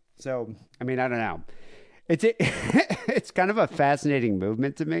 So, I don't know. It's kind of a fascinating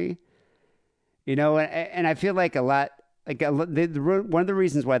movement to me. And I feel like a lot... one of the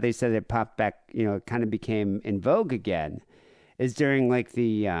reasons why they said it popped back, it kind of became in vogue again, is during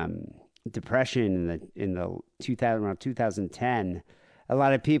the Depression in the 2010. A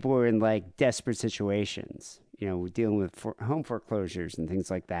lot of people were in desperate situations, dealing with home foreclosures and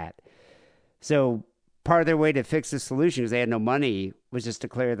things like that. So part of their way to fix the solution, because they had no money, was just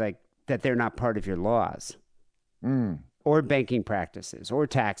declare that they're not part of your laws. Or banking practices, or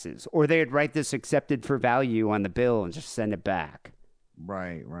taxes, or they'd write this accepted for value on the bill and just send it back.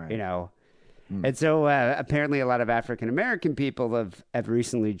 Right. And so apparently a lot of African American people have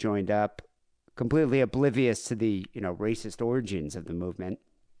recently joined up, completely oblivious to the racist origins of the movement.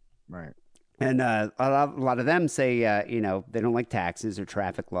 Right. And a lot of them say they don't like taxes or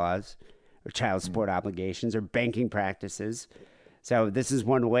traffic laws or child support obligations or banking practices. So this is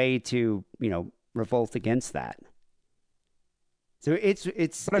one way to revolt against that. So it's.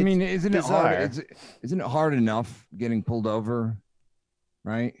 But isn't it bizarre. hard? Isn't it hard enough getting pulled over?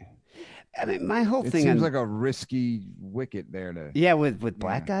 Right. My whole It thing seems like a risky wicket there to. Yeah, with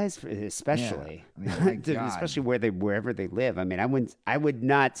black guys especially, Yeah. My God. especially wherever they live. I would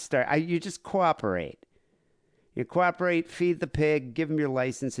not start. You just cooperate. You cooperate, feed the pig, give them your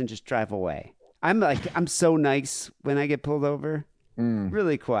license, and just drive away. I'm so nice when I get pulled over.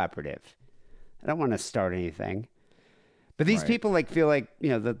 Really cooperative. I don't want to start anything. But these people feel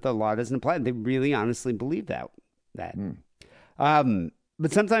that the law doesn't apply. They really honestly believe that.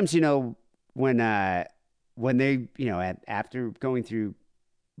 But sometimes when they after going through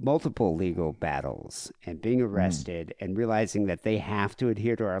multiple legal battles and being arrested and realizing that they have to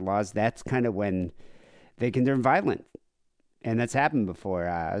adhere to our laws, that's kind of when they can turn violent. And that's happened before.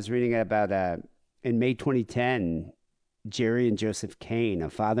 I was reading about in May 2010, Jerry and Joseph Kane, a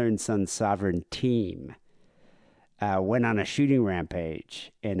father and son sovereign team, went on a shooting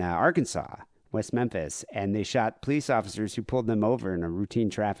rampage in Arkansas, West Memphis, and they shot police officers who pulled them over in a routine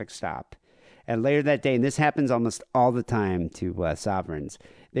traffic stop. And later that day, and this happens almost all the time to sovereigns,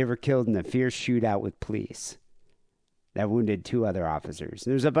 they were killed in a fierce shootout with police that wounded 2 other officers.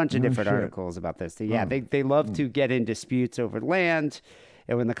 There's a bunch of different articles about this. They love to get in disputes over land,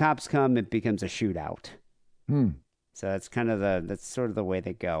 and when the cops come, it becomes a shootout. So that's kind of that's sort of the way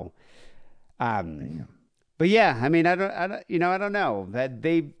they go. But yeah, I mean, I don't know that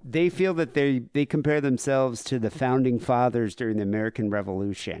they feel that they compare themselves to the founding fathers during the American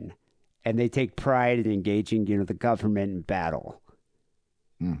Revolution, and they take pride in engaging, the government in battle.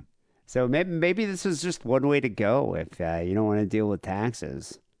 So maybe this is just one way to go if you don't want to deal with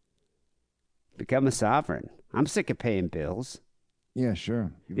taxes. Become a sovereign. I'm sick of paying bills. Yeah,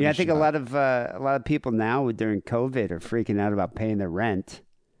 sure. I think a lot of people now during COVID are freaking out about paying their rent.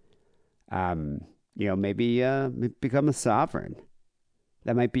 Maybe become a sovereign.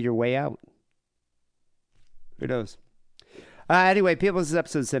 That might be your way out. Who knows? Anyway, people, this is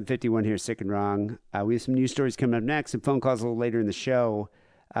episode 751 here, Sick and Wrong. We have some news stories coming up next and phone calls a little later in the show.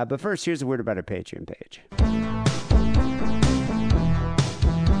 But first, here's a word about our Patreon page.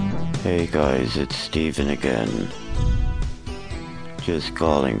 Hey guys, it's Steven again. Just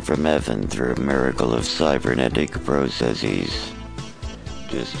calling from heaven through a miracle of cybernetic processes.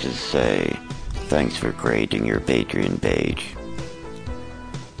 Just to say, thanks for creating your Patreon page.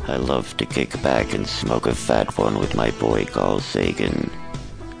 I love to kick back and smoke a fat one with my boy Carl Sagan,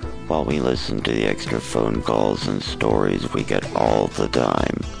 while we listen to the extra phone calls and stories we get all the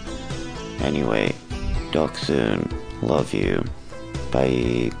time. Anyway, talk soon. Love you.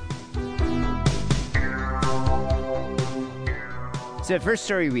 Bye. So the first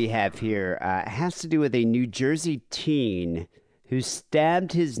story we have here has to do with a New Jersey teen who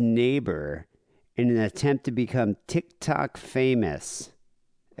stabbed his neighbor in an attempt to become TikTok famous,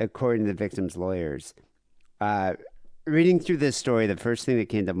 according to the victim's lawyers. Reading through this story, the first thing that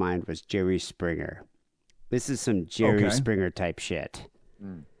came to mind was Jerry Springer. This is some Jerry Springer type shit.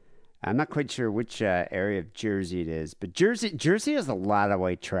 I'm not quite sure which area of Jersey it is, but Jersey has a lot of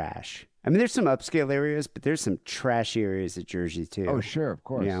white trash. I mean, there's some upscale areas, but there's some trashy areas of Jersey too. Oh, sure, of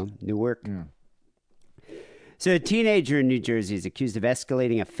course. Newark. Yeah. So a teenager in New Jersey is accused of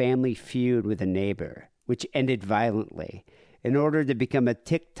escalating a family feud with a neighbor, which ended violently, in order to become a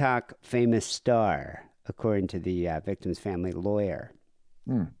TikTok famous star, according to the victim's family lawyer.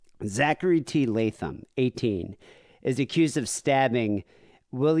 Zachary T. Latham, 18, is accused of stabbing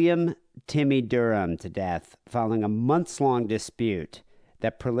William Timmy Durham to death following a months-long dispute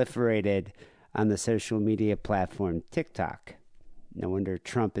that proliferated on the social media platform TikTok. No wonder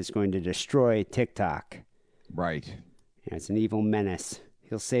Trump is going to destroy TikTok. Right. Yeah, it's an evil menace.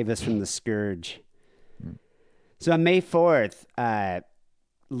 He'll save us from the scourge. So on May 4th,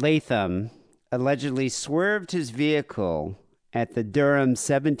 Latham allegedly swerved his vehicle at the Durham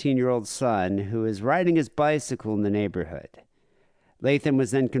 17-year-old son who is riding his bicycle in the neighborhood. Latham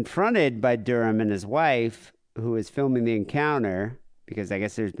was then confronted by Durham and his wife, who was filming the encounter, because I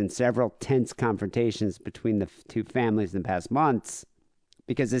guess there's been several tense confrontations between the two families in the past months,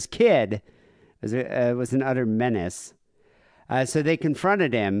 because this kid was an utter menace. So they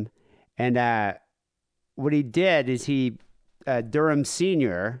confronted him, and what he did is Durham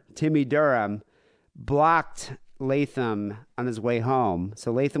Sr., Timmy Durham, blocked Latham on his way home.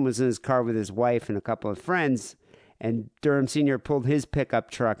 So Latham was in his car with his wife and a couple of friends, and Durham Sr. pulled his pickup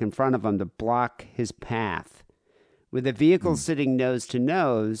truck in front of him to block his path. With the vehicle sitting nose to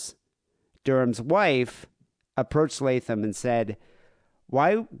nose, Durham's wife approached Latham and said,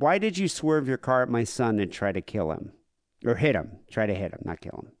 Why did you swerve your car at my son and try to kill him? Or hit him. Try to hit him, not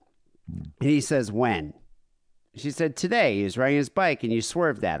kill him. And he says, when? She said, today. He was riding his bike and you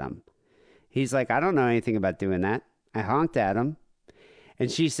swerved at him. He's like, I don't know anything about doing that. I honked at him. And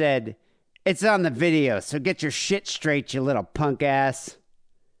she said, it's on the video, so get your shit straight, you little punk ass.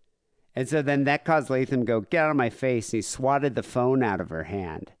 And so then that caused Latham to go, get out of my face. And he swatted the phone out of her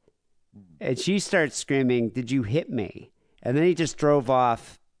hand. And she starts screaming, did you hit me? And then he just drove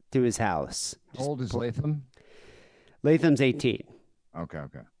off to his house. How old is Latham? Latham's 18. Okay.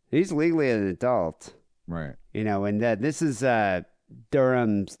 He's legally an adult. Right. And this is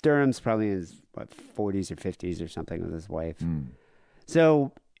Durham's probably in his 40s or 50s or something with his wife.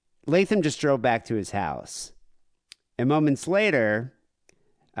 So Latham just drove back to his house. And moments later,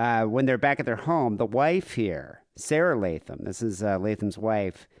 when they're back at their home, the wife here, Sarah Latham, this is Latham's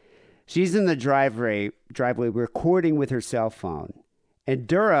wife, she's in the driveway recording with her cell phone. And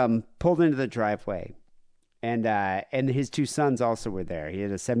Durham pulled into the driveway. And his two sons also were there. He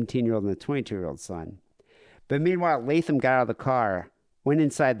had a 17-year-old and a 22-year-old son. But meanwhile, Latham got out of the car, went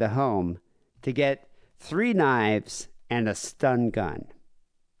inside the home to get 3 knives and a stun gun.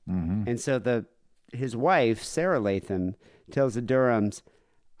 And so his wife, Sarah Latham, tells the Durhams,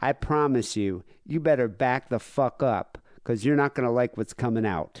 I promise you, you better back the fuck up because you're not going to like what's coming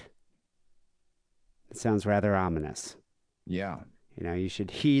out. It sounds rather ominous. Yeah. You know, you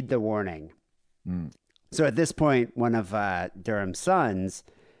should heed the warning. So at this point, one of Durham's sons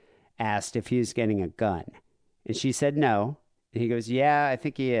asked if he was getting a gun. And she said no. And he goes, yeah, I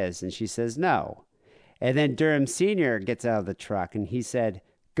think he is. And she says no. And then Durham Sr. gets out of the truck and he said,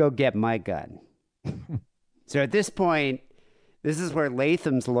 go get my gun. So at this point, this is where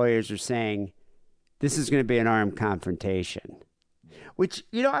Latham's lawyers are saying this is going to be an armed confrontation. Which,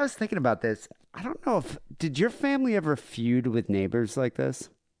 you know, I was thinking about this. I don't know did your family ever feud with neighbors like this?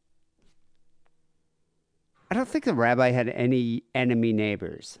 I don't think the rabbi had any enemy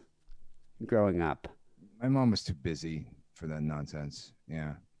neighbors growing up. My mom was too busy for that nonsense.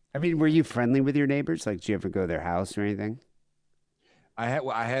 Yeah. I mean, were you friendly with your neighbors? Like, did you ever go to their house or anything? I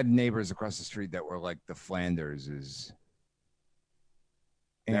had neighbors across the street that were like the Flanderses.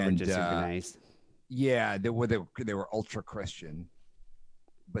 That were just super nice. Yeah, they were ultra Christian,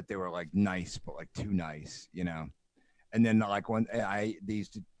 but they were like nice, but like too nice, you know. And then like they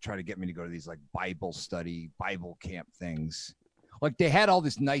used to try to get me to go to these like Bible study, Bible camp things. Like they had all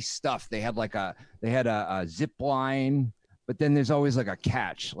this nice stuff. They had a zip line, but then there's always like a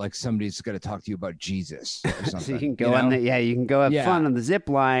catch, like somebody's going to talk to you about Jesus or something. So you can go you can go have fun on the zip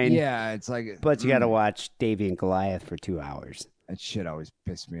line. Yeah, it's like, but you got to watch Davy and Goliath for 2 hours. That shit always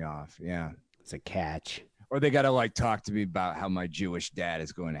pissed me off. Yeah, it's a catch. Or they got to like talk to me about how my Jewish dad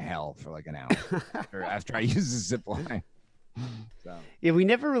is going to hell for like an hour after I use the zip line. So. Yeah, we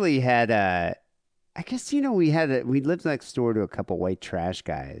never really had I guess, you know, we lived next door to a couple white trash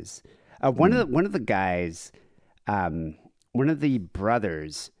guys. One of the guys, one of the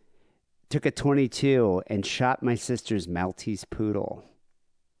brothers took a .22 and shot my sister's Maltese poodle.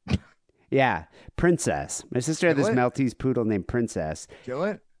 Yeah, Princess. My sister had this Maltese poodle named Princess. Kill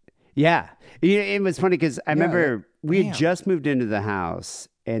it? Yeah. It was funny because I remember we had just moved into the house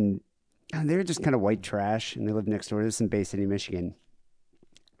and they were just kind of white trash and they lived next door. This is in Bay City, Michigan.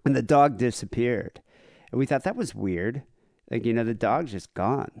 And the dog disappeared. And we thought that was weird. Like, you know, the dog's just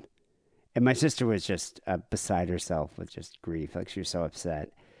gone. And my sister was just beside herself with just grief. Like, she was so upset.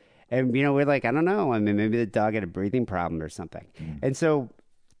 And, you know, we're like, I don't know. I mean, maybe the dog had a breathing problem or something. And so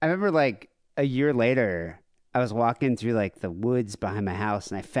I remember, like, a year later, I was walking through, like, the woods behind my house,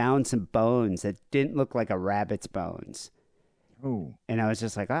 and I found some bones that didn't look like a rabbit's bones. Oh. And I was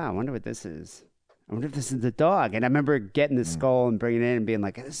just like, I wonder what this is. I wonder if this is the dog. And I remember getting the skull and bringing it in and being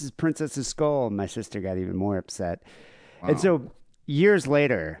like, this is Princess's skull. And my sister got even more upset. Wow. And so years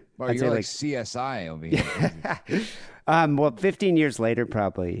later, well, you're like CSI over here. Well, 15 years later,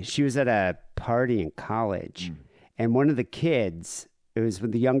 probably, she was at a party in college. And one of the kids, it was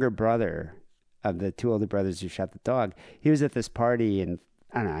with the younger brother of the two older brothers who shot the dog. He was at this party. And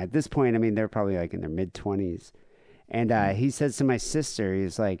I don't know, at this point, I mean, they're probably like in their mid-20s. And he says to my sister,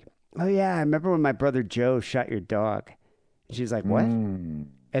 he's like, oh, yeah, I remember when my brother Joe shot your dog. And she's like, what? And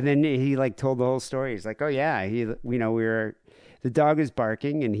then he like told the whole story. He's like, oh, yeah, the dog was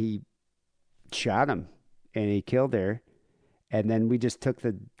barking and he shot him and he killed her. And then we just took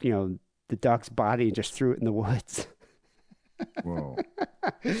the dog's body and just threw it in the woods. Whoa.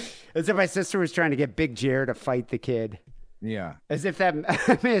 As if my sister was trying to get Big Jer to fight the kid. Yeah. As if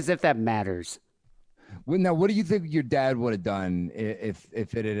that matters. Well, now, what do you think your dad would have done if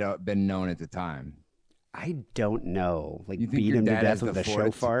it had been known at the time? I don't know. Like, beat him to death with a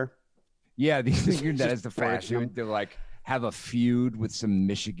shofar? Yeah, do you think your dad has the fortitude to, like, have a feud with some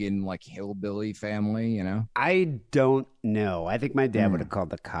Michigan, like, hillbilly family, you know? I don't know. I think my dad would have called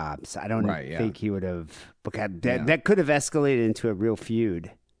the cops. I don't think he would have. That could have escalated into a real feud,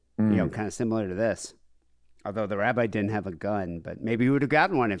 you know, kind of similar to this. Although the rabbi didn't have a gun, but maybe he would have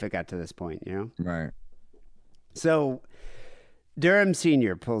gotten one if it got to this point, you know? Right. So Durham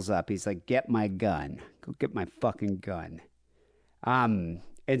Sr. pulls up. He's like, get my gun. Go get my fucking gun. And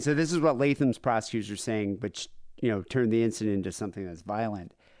so this is what Latham's prosecutors are saying, which, you know, turned the incident into something that's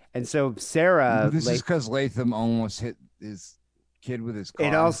violent. And so Sarah... This is because Latham almost hit his kid with his car.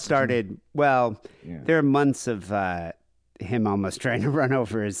 It all started... Well, there are months of him almost trying to run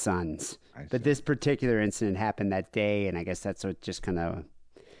over his sons. But this particular incident happened that day, and I guess that's what just kind of,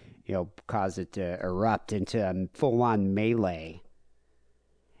 you know, caused it to erupt into a full-on melee.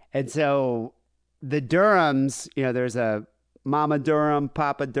 And so the Durhams, you know, there's a Mama Durham,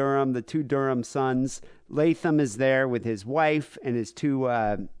 Papa Durham, the two Durham sons. Latham is there with his wife and his two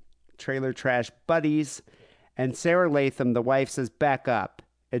trailer trash buddies. And Sarah Latham, the wife, says, back up.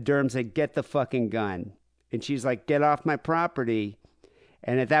 And Durham said, get the fucking gun. And she's like, get off my property.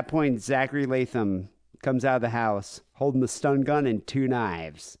 And at that point, Zachary Latham comes out of the house holding the stun gun and 2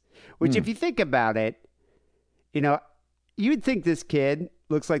 knives, which if you think about it, you know, you'd think this kid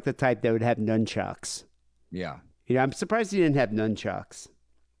looks like the type that would have nunchucks. Yeah. You know, I'm surprised he didn't have nunchucks.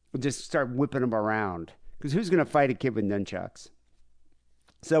 We'll just start whipping them around, because who's going to fight a kid with nunchucks?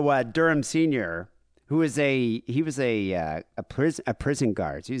 So Durham Sr., he was a prison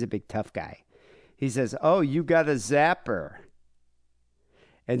guard. So he was a big tough guy. He says, "Oh, you got a zapper."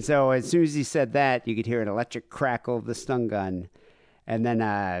 And so as soon as he said that, you could hear an electric crackle of the stun gun. And then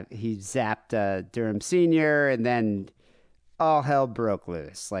he zapped Durham Sr., and then all hell broke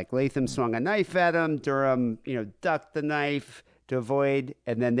loose. Like, Latham swung a knife at him. Durham, ducked the knife to avoid,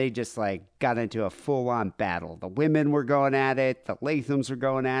 and then they just, got into a full-on battle. The women were going at it. The Lathams were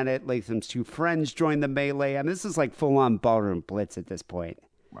going at it. Latham's 2 friends joined the melee. I mean, this is like full-on ballroom blitz at this point.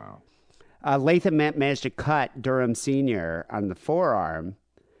 Wow. Latham managed to cut Durham Sr. on the forearm.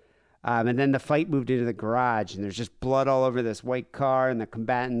 And then the fight moved into the garage, and there's just blood all over this white car, and the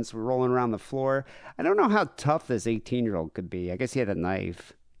combatants were rolling around the floor. I don't know how tough this 18-year-old could be. I guess he had a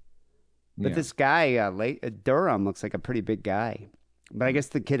knife. But this guy, Durham, looks like a pretty big guy. But I guess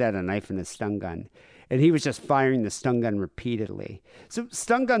the kid had a knife and a stun gun. And he was just firing the stun gun repeatedly. So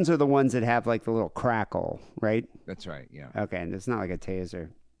stun guns are the ones that have, the little crackle, right? That's right, yeah. Okay, and it's not like a taser.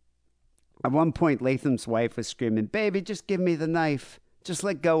 At one point, Latham's wife was screaming, "Baby, just give me the knife. Just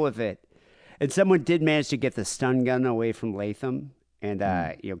let go of it." And someone did manage to get the stun gun away from Latham and,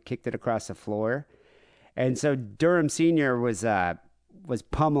 kicked it across the floor. And so Durham Sr. was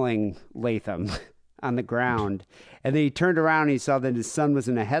pummeling Latham on the ground. And then he turned around and he saw that his son was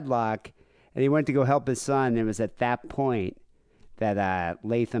in a headlock, and he went to go help his son. And it was at that point that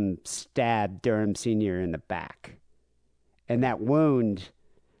Latham stabbed Durham Sr. in the back. And that wound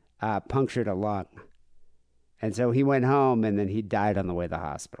punctured a lung. And so he went home, and then he died on the way to the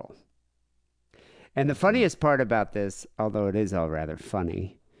hospital. And the funniest part about this, although it is all rather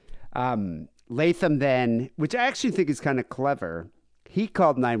funny, Latham then, which I actually think is kind of clever, he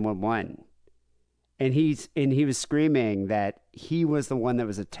called 911. And he was screaming that he was the one that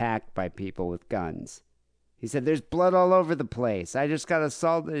was attacked by people with guns. He said, "There's blood all over the place. I just got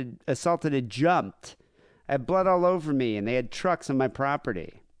assaulted and jumped. I had blood all over me, and they had trucks on my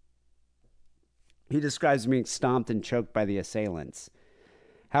property." He describes being stomped and choked by the assailants.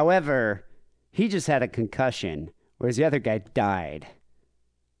 However, he just had a concussion, whereas the other guy died.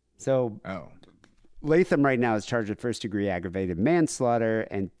 So Latham right now is charged with first-degree aggravated manslaughter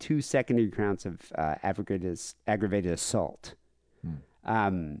and 2 secondary counts of aggravated assault.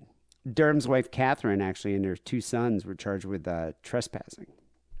 Durham's wife, Catherine, actually, and their 2 sons were charged with trespassing.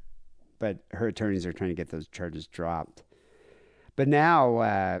 But her attorneys are trying to get those charges dropped. But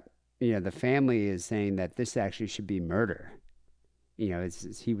now... the family is saying that this actually should be murder. He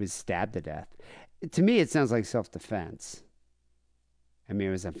was stabbed to death. To me, it sounds like self-defense. I mean,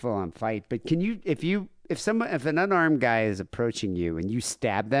 it was a full-on fight. But can you, if an unarmed guy is approaching you and you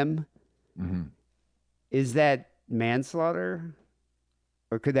stab them, is that manslaughter,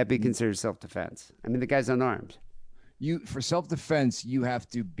 or could that be considered self-defense? I mean, the guy's unarmed. For self-defense, you have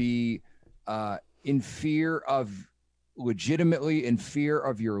to be legitimately in fear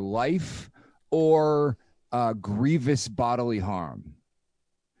of your life or grievous bodily harm.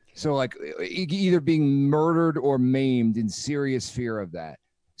 So either being murdered or maimed, in serious fear of that.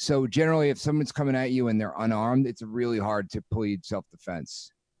 So generally, if someone's coming at you and they're unarmed, it's really hard to plead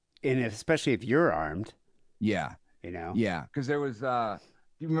self-defense. And especially if you're armed. Yeah. Yeah. Because there was, do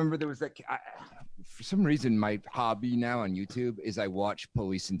you remember there was that, for some reason, my hobby now on YouTube is I watch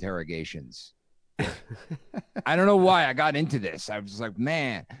police interrogations. I don't know why I got into this. I was like,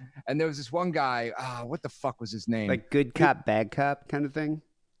 man. And there was this one guy. What the fuck was his name? Like good cop, bad cop kind of thing.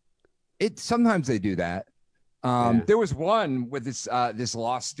 Sometimes they do that. There was one with this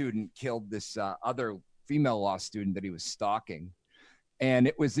law student killed this other female law student that he was stalking, and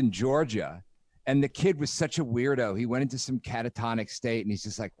it was in Georgia. And the kid was such a weirdo. He went into some catatonic state, and he's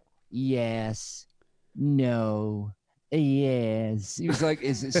just like, "Yes, no." Yes. He was like,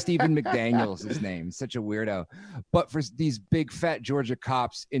 is Stephen McDaniel's his name? Such a weirdo. But for these big fat Georgia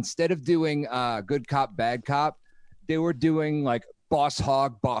cops, instead of doing good cop, bad cop, they were doing boss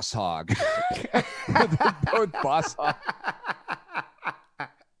hog, boss hog. Both boss hog.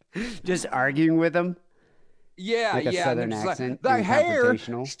 Just arguing with them? Yeah, like a Southern accent. The hair,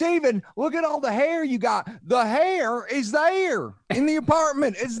 Stephen, look at all the hair you got. The hair is there in the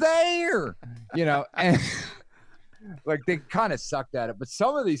apartment. It's there. And... they kind of sucked at it, but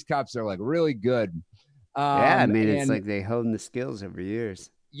some of these cops are really good. I mean, it's like they honed the skills over years.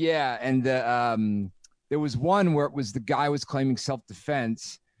 Yeah, and There was one where it was the guy was claiming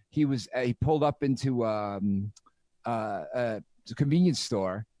self-defense. He pulled up into a convenience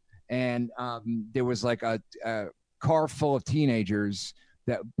store, and there was like a car full of teenagers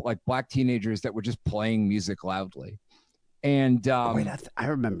black teenagers that were just playing music loudly. And wait, I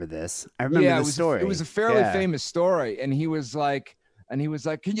remember this. I remember the story. It was a fairly famous story, and he was like, "Can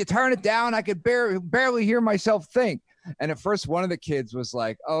you turn it down? I could barely hear myself think." And at first, one of the kids was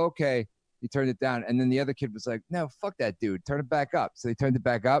like, "Oh, okay." He turned it down, and then the other kid was like, "No, fuck that dude. Turn it back up." So they turned it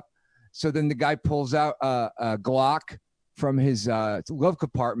back up. So then the guy pulls out a Glock from his glove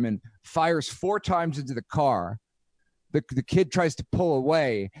compartment, fires 4 times into the car. The kid tries to pull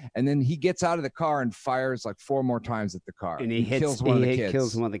away, and then he gets out of the car and fires like 4 more times at the car. And he kills one of the kids.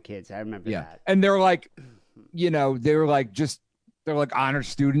 Kills one of the kids. I remember that. And they're like, they're like honor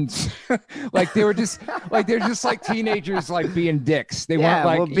students. Like they're just like teenagers, like being dicks. They weren't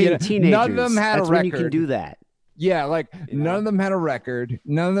like being teenagers. None of them had That's a record. When you can do that. Yeah, like none of them had a record.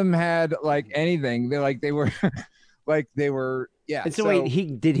 None of them had like anything. They were yeah. And so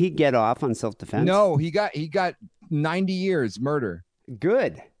wait, did he get off on self-defense? No, he got 90 years murder.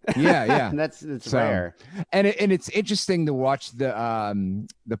 Good. Yeah. That's rare. And it's interesting to watch the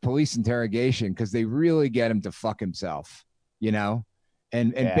police interrogation, because they really get him to fuck himself,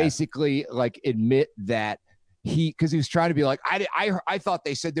 and basically like admit that because he was trying to be like, I thought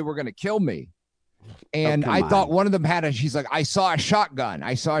they said they were going to kill me. And I thought one of them she's like, I saw a shotgun.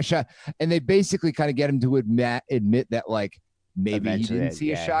 And they basically kind of get him to admit that like maybe eventually he didn't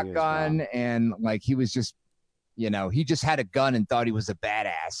see a shotgun, and like he was just, he just had a gun and thought he was a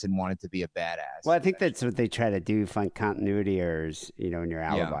badass and wanted to be a badass. Well, I think that's what they try to do, find continuity errors, in your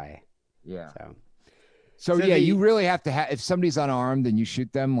alibi. Yeah. So you really have to if somebody's unarmed and you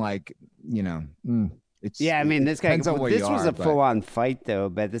shoot them, like, I mean, this guy. This was a full-on fight, though.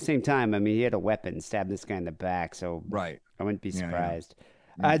 But at the same time, I mean, he had a weapon, stabbed this guy in the back. So I wouldn't be surprised.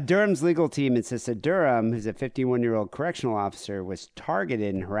 Yeah. Durham's legal team insists that Durham, who's a 51-year-old correctional officer, was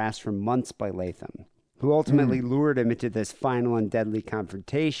targeted and harassed for months by Latham, who ultimately lured him into this final and deadly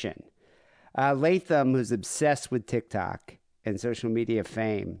confrontation. Latham, who's obsessed with TikTok and social media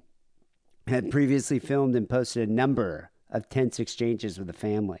fame, had previously filmed and posted a number of tense exchanges with the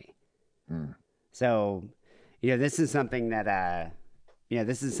family. So, this is something that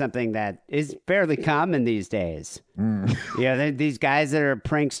is fairly common these days. These guys that are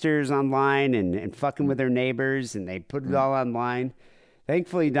pranksters online and fucking with their neighbors, and they put it all online.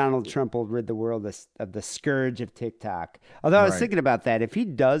 Thankfully, Donald Trump will rid the world of the scourge of TikTok. Although I was thinking about that. If he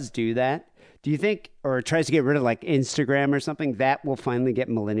does do that, do you think, or tries to get rid of like Instagram or something, that will finally get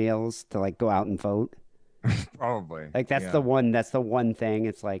millennials to like go out and vote? Probably. Like that's the one thing.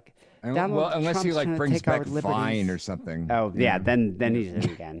 It's like, unless Trump's he like brings back Vine or something. Oh yeah, then he's in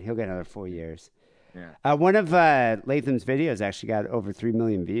again. He'll get another 4 years. Yeah. One of Latham's videos actually got over 3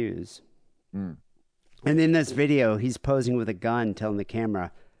 million views. And in this video, he's posing with a gun, telling the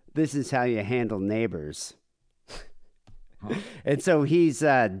camera, "This is how you handle neighbors." And so he's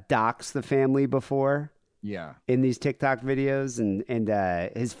doxed the family before. Yeah. In these TikTok videos, and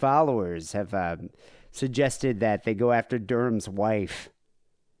his followers have suggested that they go after Durham's wife.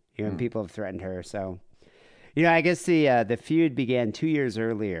 And people have threatened her. So, I guess the feud began 2 years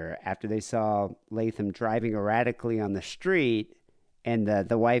earlier after they saw Latham driving erratically on the street. And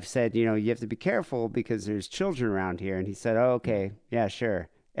the wife said, you have to be careful because there's children around here. And he said, "Oh, okay. Yeah, sure."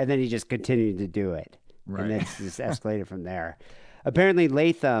 And then he just continued to do it. Right. And it's just escalated from there. Apparently,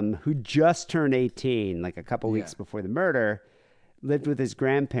 Latham, who just turned 18, like a couple weeks before the murder, lived with his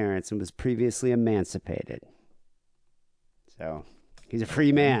grandparents and was previously emancipated. So he's a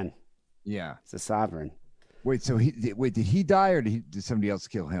free man. Yeah. He's a sovereign. Wait, so did he die or did somebody else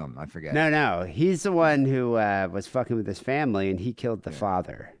kill him? I forget. No. He's the one who was fucking with his family, and he killed the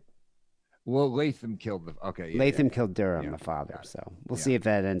father. Well, Latham killed Latham killed Durham, the father. So we'll see if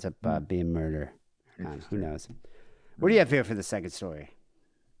that ends up being murder. Who knows? What do you have here for the second story?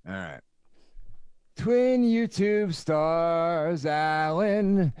 All right. Twin YouTube stars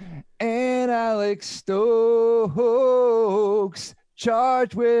Alan and Alex Stokes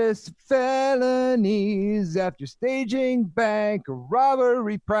charged with felonies after staging bank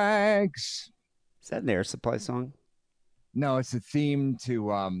robbery pranks. Is that an Air Supply song? No, it's a theme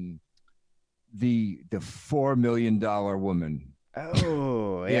to the $4 Million Woman.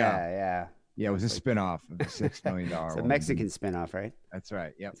 Oh, yeah. Yeah, it was a spinoff of the $6 million. It's a Mexican spinoff, right? That's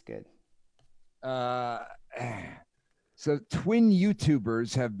right. Yep. That's good. So twin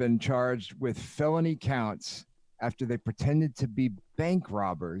YouTubers have been charged with felony counts after they pretended to be bank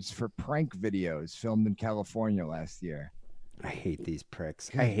robbers for prank videos filmed in California last year. I hate these pricks.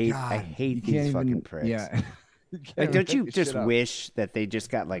 Good I hate God, you these can't fucking even- pricks. Yeah. You can't Like, even don't you make this just shit up. wish that they just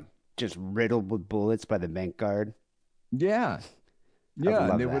got like just riddled with bullets by the bank guard? Yeah. Yeah.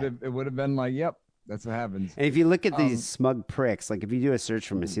 love And that. it would have been like, yep, that's what happens. And if you look at these Um, smug pricks, like if you do a search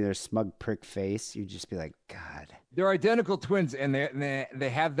for them and see their smug prick face, you just be like, God. They're identical twins, and they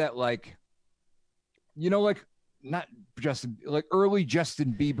have that like, like not Justin, like early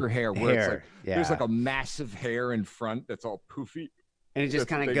Justin Bieber hair, where it's Hair, like there's yeah. like a massive hair in front that's all poofy. And it just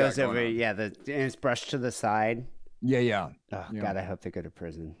That's what kind they of got goes going over, on. yeah, and it's brushed to the side. Yeah, yeah. Oh, Yeah. God, I hope they go to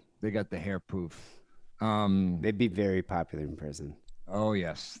prison. They got the hair poof. They'd be very popular in prison. Oh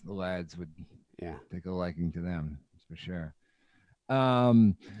yes, the lads would Yeah. take a liking to them, that's for sure.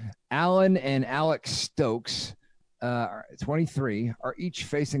 Alan and Alex Stokes, 23, are each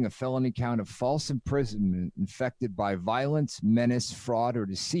facing a felony count of false imprisonment infected by violence, menace, fraud, or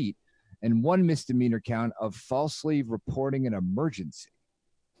deceit, and one misdemeanor count of falsely reporting an emergency.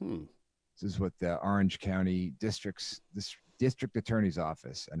 This is what the Orange County District Attorney's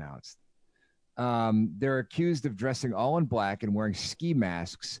Office announced. They're accused of dressing all in black and wearing ski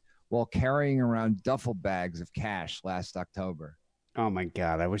masks while carrying around duffel bags of cash last October. Oh, my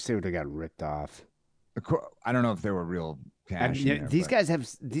God. I wish they would have gotten ripped off. I don't know if they were real cash. in there, these but-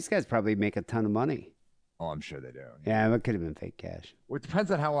 guys probably make a ton of money. Oh, I'm sure they do. Yeah, it could have been fake cash. Well, it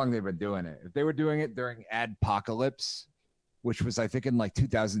depends on how long they've been doing it. If they were doing it during Adpocalypse, which was, I think, in like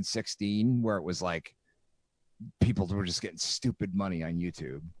 2016, where it was like people were just getting stupid money on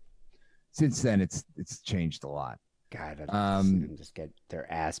YouTube. Since then, it's changed a lot. God, I'd love to see them just get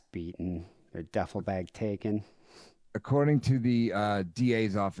their ass beaten, their duffel bag taken. According to the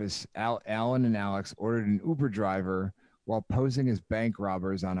DA's office, Alan and Alex ordered an Uber driver while posing as bank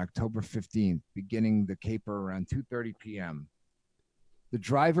robbers on October 15th, beginning the caper around 2:30 p.m. The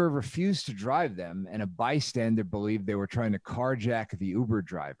driver refused to drive them, and a bystander believed they were trying to carjack the Uber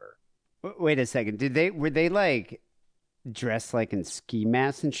driver. Wait a second. Were they like dressed like in ski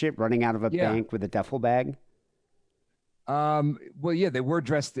masks and shit, running out of a Yeah. bank with a duffel bag? Well, yeah, they were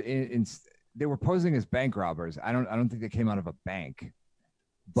dressed in they were posing as bank robbers. I don't think they came out of a bank,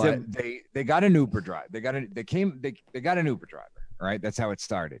 but they got an Uber driver. They got an Uber driver. Right, that's how it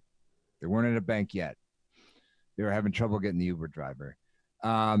started. They weren't at a bank yet. They were having trouble getting the Uber driver.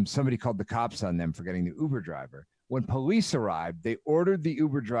 Somebody called the cops on them for getting the Uber driver. When police arrived, they ordered the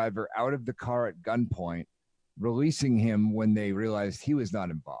Uber driver out of the car at gunpoint, releasing him when they realized he was not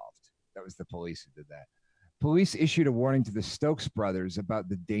involved. That was the police who did that. Police issued a warning to the Stokes brothers about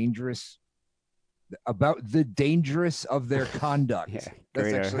the dangerous of their conduct. Yeah, That's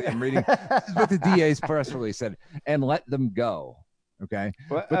great. actually, I'm reading, this is what the DA's press release said, and let them go. Okay.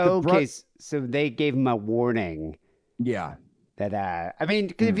 Well, But the okay, so they gave him a warning Yeah. that I mean,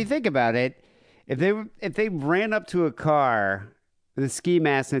 because if you think about it, if they ran up to a car with a ski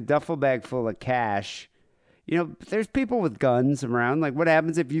mask and a duffel bag full of cash, there's people with guns around. Like, what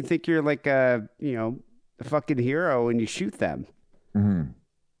happens if you think you're like a fucking hero and you shoot them? Mm-hmm.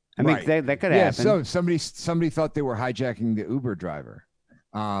 I mean, Right. that could Yeah. happen. So somebody thought they were hijacking the Uber driver.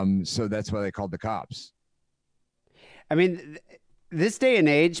 So that's why they called the cops. I mean, this day and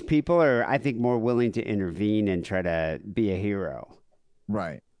age, people are, I think, more willing to intervene and try to be a hero.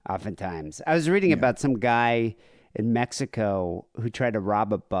 Right. Oftentimes, I was reading about some guy in Mexico who tried to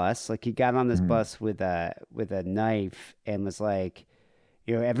rob a bus. Like, he got on this bus with a knife and was like,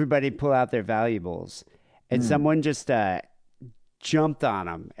 everybody pull out their valuables, and someone just jumped on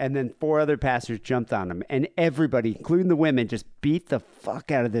him, and then 4 other passengers jumped on him, and everybody, including the women, just beat the fuck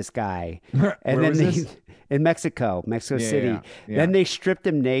out of this guy. And Where then was this? In Mexico City. Yeah. Then they stripped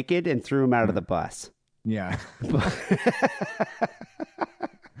him naked and threw him out of the bus. Yeah.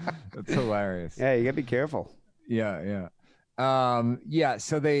 That's hilarious. Yeah, you gotta be careful. Yeah.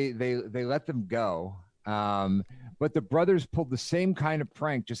 So they let them go. But the brothers pulled the same kind of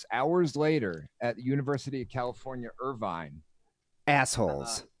prank just hours later at the University of California, Irvine.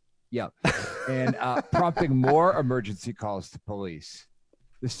 Assholes. Yeah. And prompting more emergency calls to police.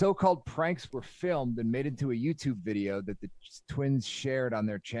 The so-called pranks were filmed and made into a YouTube video that the twins shared on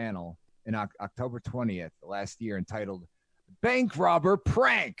their channel in October 20th last year, entitled "Bank Robber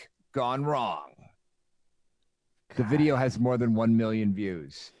Prank Gone Wrong." The video has more than 1 million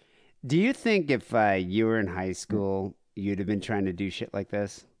views. Do you think if you were in high school, you'd have been trying to do shit like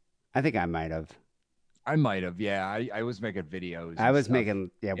this? I think I might have. I might have, yeah. I was making videos. I and was stuff.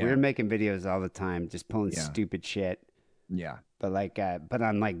 we were making videos all the time, just pulling Yeah. stupid shit. Yeah, But but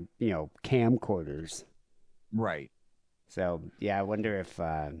on camcorders. right. So yeah, I wonder if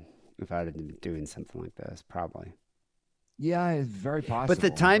I would have been doing something like this, probably. Yeah, it's very possible. But the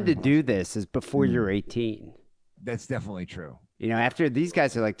time to Very do this is before you're 18. That's definitely true. You know, after these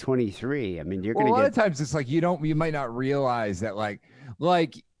guys are like 23, I mean, you're Well, a going lot to of times it's like you might not realize that, like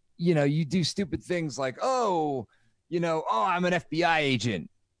you do stupid things like, oh, I'm an FBI agent,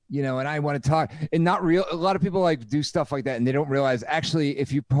 and I want to talk, and not real. A lot of people like do stuff like that, and they don't realize actually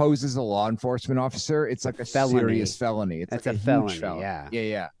if you pose as a law enforcement officer, it's like a felony. serious felony. It's That's like a huge felony, felony. yeah.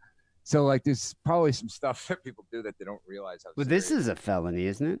 Yeah. So like, there's probably some stuff that people do that they don't realize how. Well, this is a felony,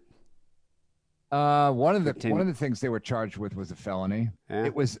 isn't it? One of the things they were charged with was a felony. Yeah.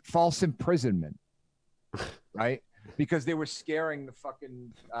 It was false imprisonment, right? Because they were scaring the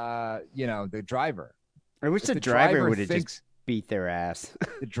fucking, the driver. I wish the driver would have just beat their ass.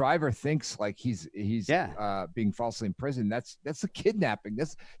 The driver thinks like he's being falsely imprisoned. That's a kidnapping.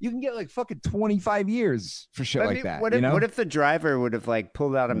 You can get like fucking 25 years for shit like that. What if the driver would have like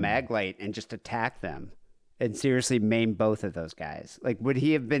pulled out a mag light and just attacked them and seriously maimed both of those guys? Like, would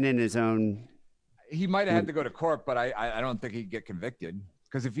he have been in his own? He might have had to go to court, but I don't think he'd get convicted,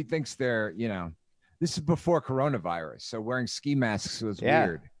 because if he thinks they're, this is before coronavirus, so wearing ski masks was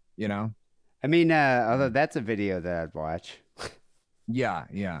weird, I mean, although that's a video that I'd watch.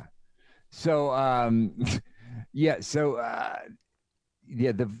 Yeah. So,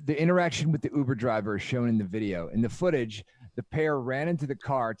 the interaction with the Uber driver is shown in the video. In the footage, the pair ran into the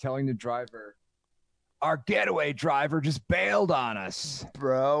car, telling the driver, "Our getaway driver just bailed on us,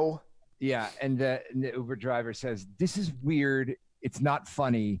 bro." Yeah, and the Uber driver says, "This is weird. It's not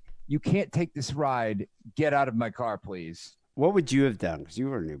funny. You can't take this ride. Get out of my car, please." What would you have done? Because you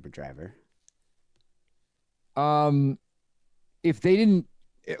were an Uber driver. If they didn't,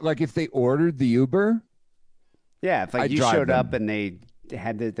 if they ordered the Uber, yeah, if like you showed up and they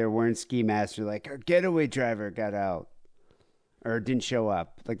they're wearing ski masks, you're like, our getaway driver got out or didn't show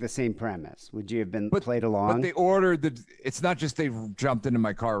up, like the same premise. Would you have been played along? But they ordered it's not just they jumped into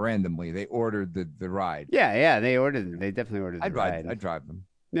my car randomly. They ordered the ride. Yeah, they definitely ordered the ride. I'd drive them.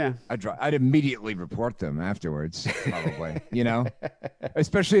 Yeah. I'd immediately report them afterwards, probably,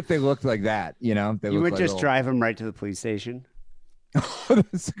 especially if they looked like that, You would just drive them right to the police station.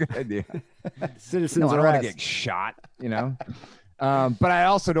 That's a good idea. Citizens I don't arrest. want to get shot, but I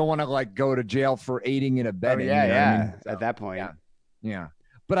also don't want to go to jail for aiding and abetting. Oh, yeah. I mean? At that point. Yeah.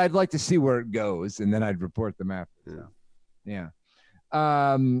 But I'd like to see where it goes, and then I'd report them after.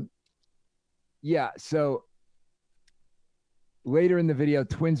 So later in the video,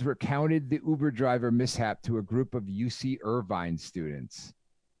 twins recounted the Uber driver mishap to a group of UC Irvine students.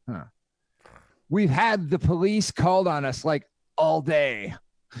 We've had the police called on us all day.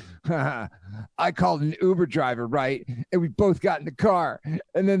 I called an Uber driver, right? And we both got in the car.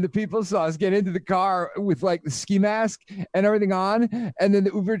 And then the people saw us get into the car with the ski mask and everything on. And then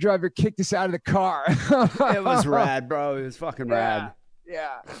the Uber driver kicked us out of the car. It was rad, bro. It was fucking rad.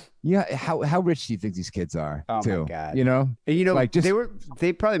 Yeah. How rich do you think these kids are? Oh too? My God.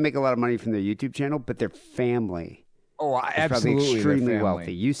 They probably make a lot of money from their YouTube channel, but their family. Oh, absolutely. Probably extremely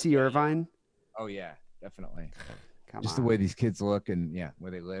wealthy. UC Irvine. Oh yeah, definitely. Just the way these kids look and where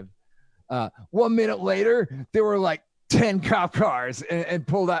they live. 1 minute later, there were 10 cop cars and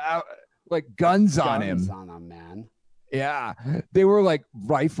pulled out guns on him. Guns on him, man. Yeah, they were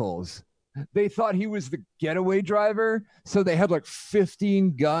rifles. They thought he was the getaway driver, so they had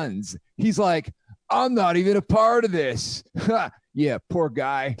 15 guns. He's like, I'm not even a part of this. Yeah, poor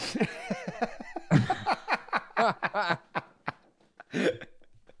guy.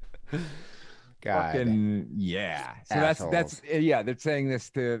 God. Yeah. So Assholes. that's they're saying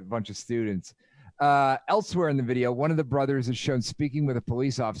this to a bunch of students. Elsewhere in the video, one of the brothers is shown speaking with a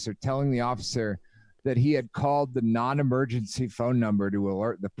police officer, telling the officer that he had called the non-emergency phone number to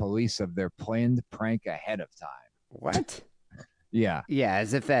alert the police of their planned prank ahead of time. What? Yeah. Yeah,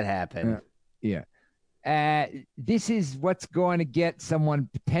 as if that happened. Yeah. This is what's going to get someone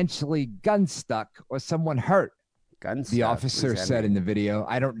potentially gun stuck or someone hurt. Gun stuck? The officer said in the video.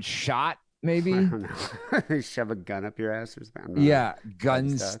 I don't shot. Maybe. I don't know. Shove a gun up your ass or something. Yeah,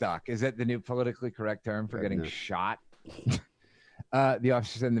 gun stuck. Is that the new politically correct term for getting shot? The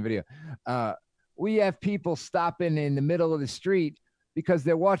officer said in the video, we have people stopping in the middle of the street because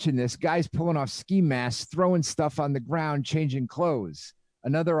they're watching this. Guys pulling off ski masks, throwing stuff on the ground, changing clothes.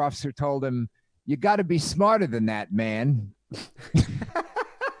 Another officer told him, you got to be smarter than that, man.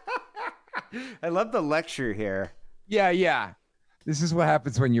 I love the lecture here. Yeah. This is what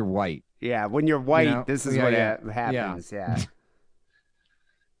happens when you're white. Yeah, when you're white, this is what happens. Yeah.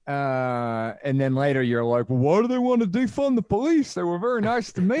 And then later you're like, well, why do they want to defund the police? They were very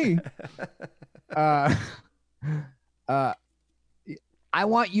nice to me. I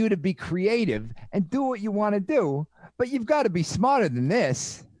want you to be creative and do what you want to do, but you've got to be smarter than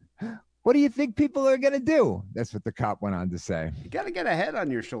this. What do you think people are going to do? That's what the cop went on to say. You got to get a head on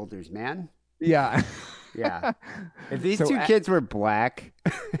your shoulders, man. Yeah. Yeah. If these So two kids were black,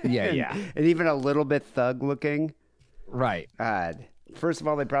 Yeah. and even a little bit thug looking, Right. God, first of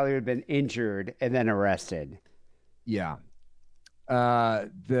all, they probably would have been injured and then arrested. Yeah. If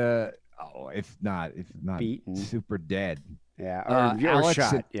not Beaten. super dead. Yeah. Or Alex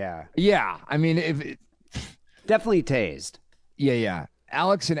shot. and- Yeah. Yeah. I mean, Definitely tased. Yeah.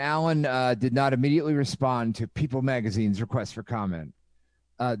 Alex and Alan did not immediately respond to People Magazine's request for comment.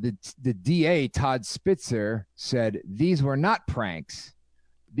 The DA, Todd Spitzer, said these were not pranks.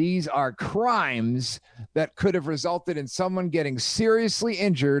 These are crimes that could have resulted in someone getting seriously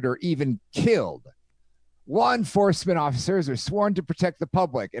injured or even killed. Law enforcement officers are sworn to protect the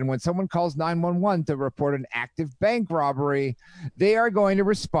public, and when someone calls 911 to report an active bank robbery, they are going to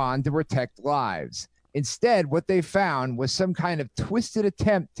respond to protect lives. Instead, what they found was some kind of twisted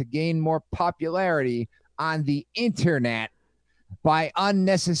attempt to gain more popularity on the internet by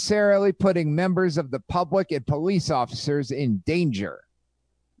unnecessarily putting members of the public and police officers in danger.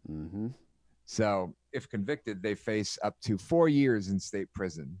 Mm-hmm. So, if convicted, they face up to 4 years in state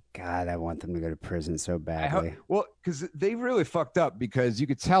prison. God, I want them to go to prison so badly. Well, because they really fucked up, because you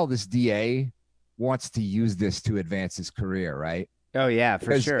could tell this DA wants to use this to advance his career, right? Oh, yeah, for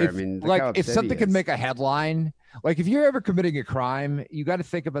Because sure. If, I mean, look like how if upset something he can is. make a headline, like if you're ever committing a crime, you got to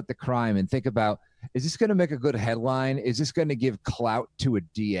think about the crime and think about, is this going to make a good headline? Is this going to give clout to a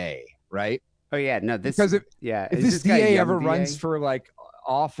DA, right? Oh, yeah, no, this Because if is this guy a DA young ever DA? runs for like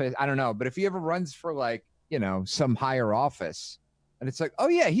office, I don't know, but if he ever runs for like, some higher office, and it's like, oh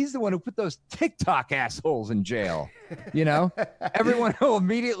yeah, he's the one who put those TikTok assholes in jail, everyone will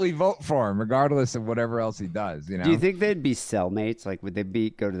immediately vote for him regardless of whatever else he does. Do you think they'd be cellmates? Like, would they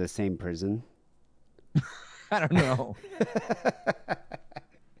go to the same prison? I don't know.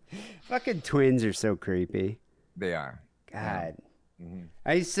 Fucking twins are so creepy. They are. God. Mm-hmm.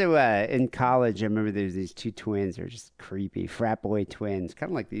 I used to, in college, I remember there was these two twins. They're just creepy. Frat boy twins.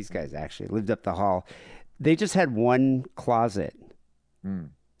 Kind of like these guys, actually. Lived up the hall. They just had one closet.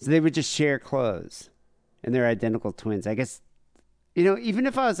 So they would just share clothes. And they're identical twins. I guess, even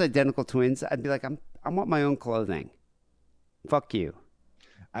if I was identical twins, I'd be like, I want my own clothing. Fuck you.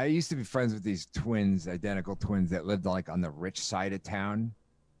 I used to be friends with these twins, identical twins that lived like on the rich side of town.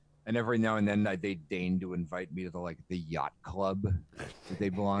 And every now and then they deigned to invite me to the yacht club that they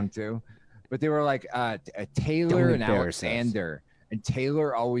belonged to. But they were like Taylor Don't and embarrass us. Alexander. And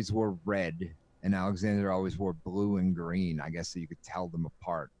Taylor always wore red, and Alexander always wore blue and green. I guess so you could tell them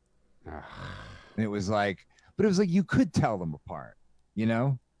apart. And it was like, you could tell them apart,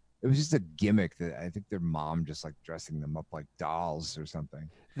 It was just a gimmick that I think their mom just like dressing them up like dolls or something.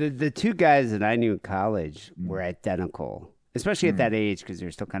 The two guys that I knew in college were identical, especially at that age because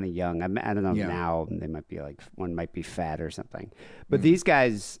they're still kind of young. I don't know now. They might be like, one might be fat or something. But these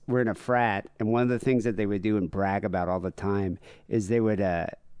guys were in a frat, and one of the things that they would do and brag about all the time is they would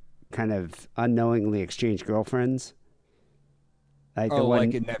kind of unknowingly exchange girlfriends. Like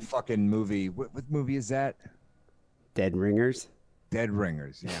like in that fucking movie. What movie is that? Dead Ringers. Dead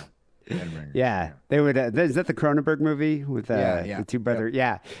Ringers, yeah. Dead Ringers. Yeah, they would. Is that the Cronenberg movie with the two brothers?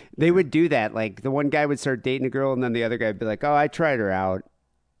 Yeah, they would do that. Like the one guy would start dating a girl, and then the other guy would be like, "Oh, I tried her out.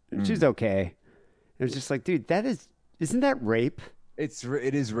 She's okay." It was just like, dude, isn't that rape? It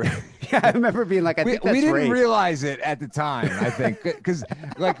is rape. Yeah, I remember being like, I think that's we didn't rape. realize it at the time. I think because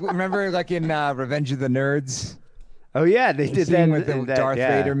remember in Revenge of the Nerds. Oh yeah, they did that with the Darth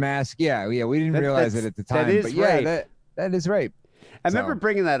Vader mask. Yeah, we didn't realize it at the time. That is but yeah, rape. that is rape. I remember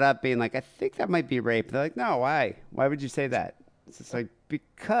bringing that up, being like, I think that might be rape. They're like, no, why? Why would you say that? It's just like,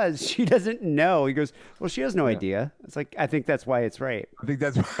 because she doesn't know. He goes, well, she has no idea. It's like, I think that's why it's rape. I think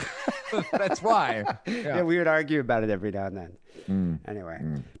that's that's why. Yeah, we would argue about it every now and then. Anyway,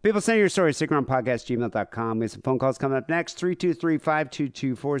 people send your stories, stickaroundpodcast@gmail.com. We have some phone calls coming up next.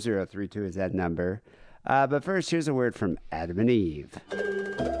 323-522-4032 is that number. But first, here's a word from Adam and Eve.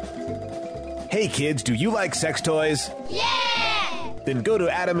 Hey kids, do you like sex toys? Yeah! Then go to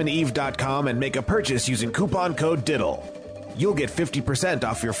adamandeve.com and make a purchase using coupon code DIDDLE. You'll get 50%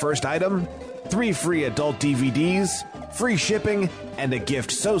 off your first item, 3 free adult DVDs, free shipping, and a gift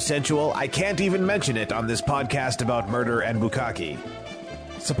so sensual I can't even mention it on this podcast about murder and bukkake.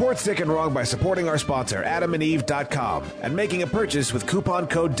 Support Sick and Wrong by supporting our sponsor, adamandeve.com, and making a purchase with coupon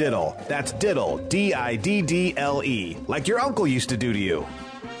code DIDDLE. That's DIDDLE, D-I-D-D-L-E, like your uncle used to do to you.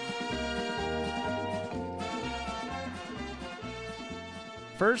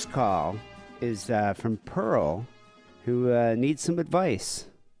 First call is from Pearl, who needs some advice.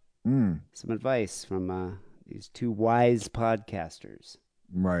 Some advice from these two wise podcasters.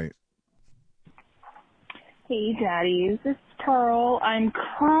 Right. Hey, Daddies. This is Pearl. I'm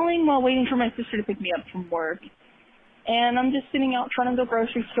calling while waiting for my sister to pick me up from work. And I'm just sitting out front of the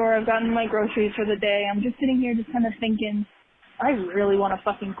grocery store. I've gotten my groceries for the day. I'm just sitting here just kind of thinking, I really want to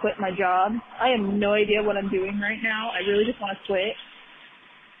fucking quit my job. I have no idea what I'm doing right now. I really just want to quit.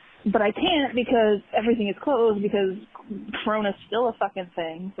 But I can't because everything is closed because Corona's still a fucking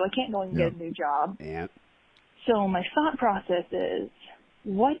thing. So I can't go and get a new job. Yeah. So my thought process is,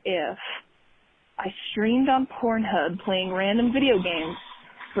 what if I streamed on Pornhub playing random video games,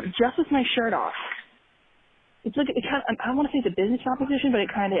 but just with my shirt off? It's like, it kind of, I don't want to say it's a business proposition, but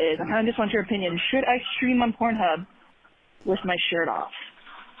it kind of is. I kind of just want your opinion. Should I stream on Pornhub with my shirt off?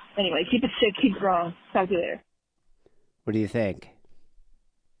 Anyway, keep it sick, keep it wrong. Talk to you later. What do you think?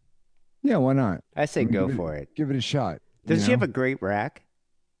 Yeah, why not? I say go for it. Give it a shot. Does she have a great rack?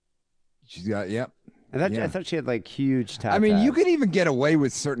 She's got, yep. I thought she had like huge top. I mean, you could even get away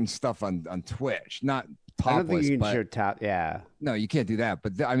with certain stuff on Twitch, not topless. I don't think you can but, show top. Yeah. No, you can't do that.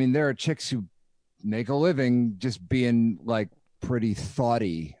 But I mean, there are chicks who make a living just being like pretty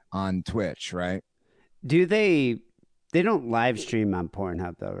thoughty on Twitch, right? Do they? They don't live stream on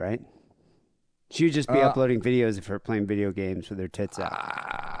Pornhub though, right? She would just be uploading videos of her playing video games with her tits out.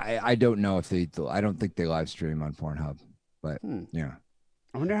 I don't know if they. I don't think they live stream on Pornhub, but yeah.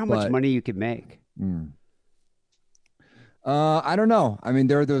 I wonder how much money you could make. I don't know. I mean,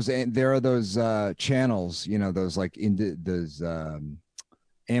 there are those channels, you know, those like those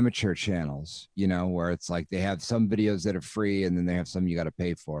amateur channels, you know, where it's like they have some videos that are free and then they have some you got to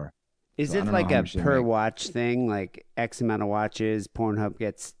pay for. Is it like a per watch thing? Like X amount of watches, Pornhub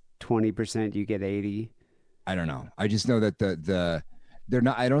gets 20%, you get 80. I don't know. I just know that they're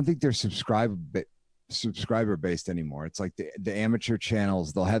not. I don't think they're subscriber based anymore. It's like the amateur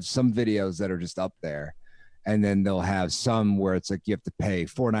channels. They'll have some videos that are just up there, and then they'll have some where it's like you have to pay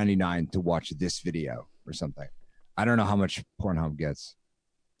 $4.99 to watch this video or something. I don't know how much Pornhub gets.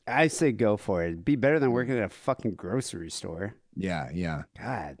 I say go for it. It'd be better than working at a fucking grocery store. Yeah.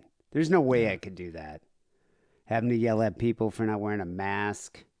 God, there's no way I could do that. Having to yell at people for not wearing a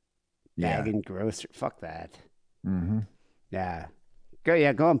mask, bagging grocery. Fuck that. Mm-hmm. Yeah. Go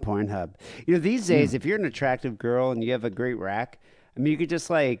on Pornhub. You know, these days, if you're an attractive girl and you have a great rack, I mean, you could just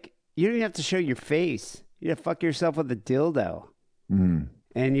like, you don't even have to show your face. You just fuck yourself with a dildo,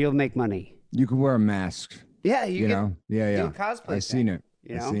 and you'll make money. You can wear a mask. Yeah, you know. Yeah. Do a cosplay. I've seen it.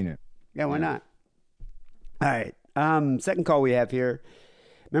 I've seen it. Yeah, why not? All right. Second call we have here.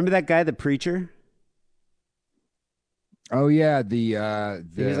 Remember that guy, the preacher? Oh yeah, he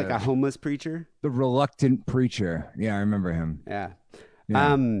was like a homeless preacher. The reluctant preacher. Yeah, I remember him. Yeah.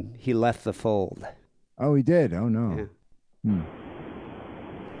 He left the fold. Oh, he did. Oh no. Yeah.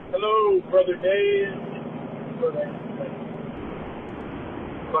 Hello, Brother Dave.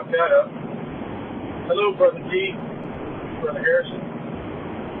 Fuck that up. Hello, Brother G. Brother Harrison.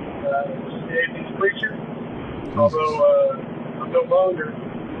 This is the 80s preacher. Although I'm no longer.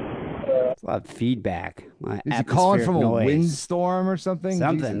 It's a lot of feedback. Is he calling from a windstorm or something?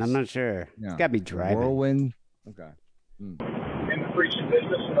 Something. Jesus. I'm not sure. Yeah. It's got to be driving. Whirlwind. Okay. In the preaching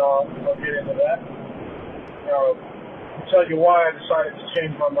business, and I'll get into that. I'll tell you why I decided to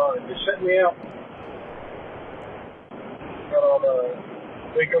change my mind. They sent me out on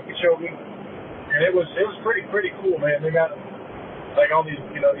Wake Up Okeechobee, and it was pretty cool, man. They got like all these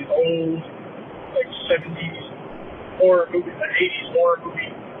these old like 70s horror movies, the 80s horror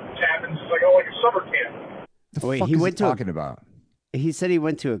movie cabins. It's like like a summer camp. Wait, he went talking about? He said he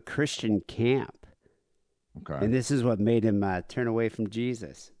went to a Christian camp. Okay. And this is what made him turn away from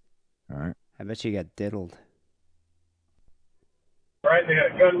Jesus. All right. I bet you got diddled. Right, they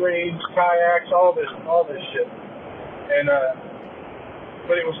had a gun range, kayaks, all this shit, and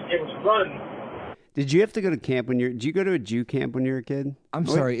but it was run. Did you have to go to camp did you go to a Jew camp when you were a kid? I'm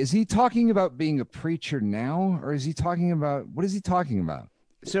sorry. Is he talking about being a preacher now, or is he talking about what is he talking about?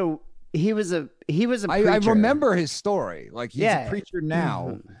 So he was a preacher. I remember his story. Like he's a preacher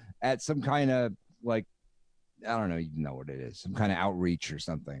now at some kind of like, I don't even know what it is. Some kind of outreach or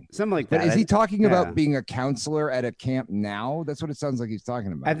something. Something like that. But is he talking about being a counselor at a camp now? That's what it sounds like he's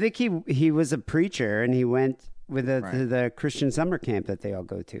talking about. I think he was a preacher and he went with to the Christian summer camp that they all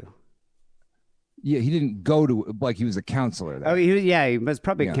go to. Yeah, he didn't go to, like he was a counselor. Then. Oh, he was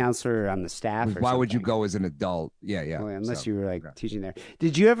probably a counselor on the staff. Why would you go as an adult? Yeah. Well, unless you were like teaching there.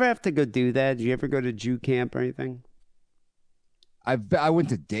 Did you ever have to go do that? Did you ever go to Jew camp or anything? I went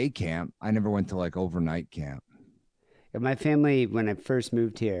to day camp. I never went to like overnight camp. My family, when I first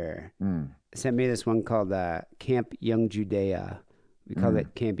moved here, sent me this one called Camp Young Judea. We called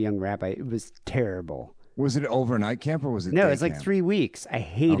it Camp Young Rabbi. It was terrible. Was it overnight camp or was it? No, day it's like camp? 3 weeks. I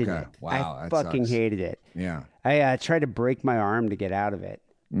hated it. Wow, I fucking hated it. Yeah. I tried to break my arm to get out of it.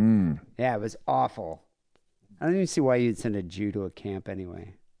 Yeah, it was awful. I don't even see why you'd send a Jew to a camp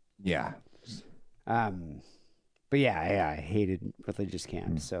anyway. Yeah. But yeah, I hated religious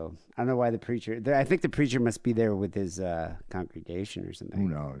camps. So I don't know why the preacher. I think the preacher must be there with his congregation or something. Who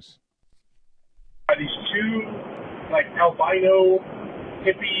knows? These two, like, albino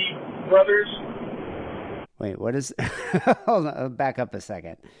hippie brothers. Wait, what is? Hold on, back up a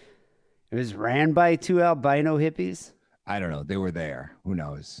second. It was ran by two albino hippies. I don't know. They were there. Who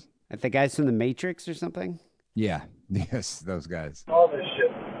knows? Like the guys from the Matrix or something. Yeah. Yes, those guys. All this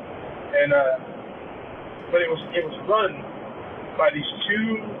shit, and but it was run by these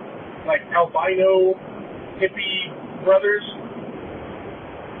two, like, albino hippie brothers,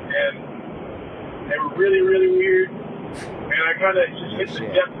 and they were really, really weird. And I kind of just hit the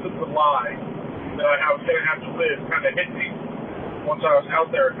depth of the lie that I was gonna have to live. Kind of hit me once I was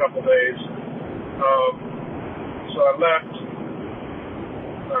out there a couple days. So I left.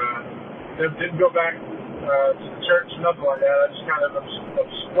 Didn't go back to the church, nothing like that. I just kind of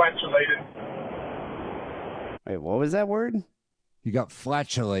absquatulated. Wait, what was that word? You got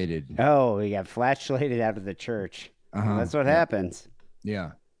flatulated. Oh, he got flatulated out of the church. Well, that's what happens.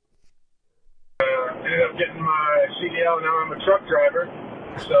 Yeah. Ended up getting my CDL. Now I'm a truck driver.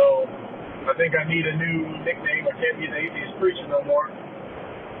 So I think I need a new nickname. I can't be the atheist preacher no more.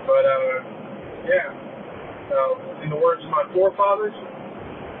 But, yeah. In the words of my forefathers,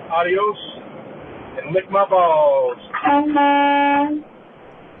 adios and lick my balls.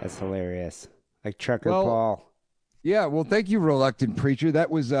 That's hilarious. Like Trucker Paul. Yeah, well, thank you, reluctant preacher.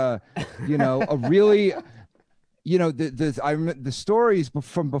 That was, a really, the stories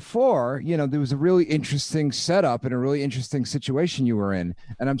from before. There was a really interesting setup and a really interesting situation you were in,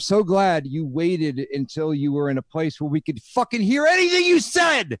 and I'm so glad you waited until you were in a place where we could fucking hear anything you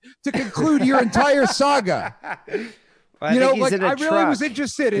said to conclude your entire saga. Well, I really was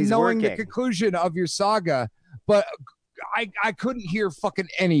interested in knowing the conclusion of your saga, but I couldn't hear fucking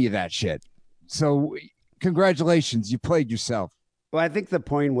any of that shit. So. Congratulations, you played yourself. Well, I think the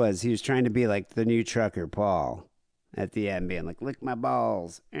point was he was trying to be like the new Trucker Paul at the end, being like, lick my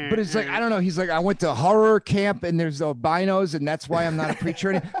balls. But it's like, I don't know. He's like, I went to horror camp and there's albinos and that's why I'm not a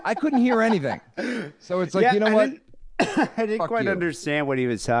preacher. I couldn't hear anything. So it's like, Yeah, you know what? I didn't quite understand what he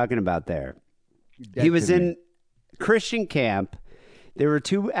was talking about there. He was in Christian camp. There were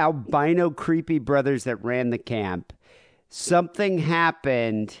two albino creepy brothers that ran the camp. Something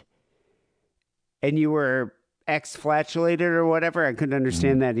happened and you were ex-flatulated or whatever. I couldn't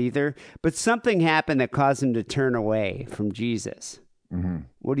understand that either. But something happened that caused him to turn away from Jesus.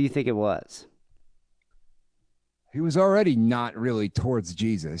 What do you think it was? He was already not really towards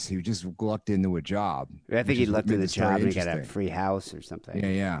Jesus. He just lucked into a job. I think he lucked into the job and he got a free house or something.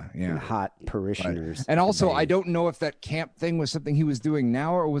 Yeah. And hot parishioners. Right. And also, I don't know if that camp thing was something he was doing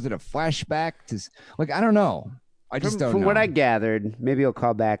now or was it a flashback to, like, I don't know. I just don't know. From what I gathered, maybe he'll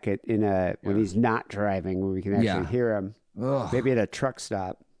call back when he's not driving, where we can actually hear him. Maybe at a truck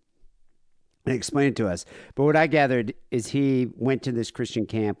stop and explain it to us. But what I gathered is he went to this Christian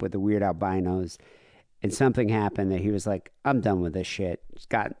camp with the weird albinos, and something happened that he was like, "I'm done with this shit." Just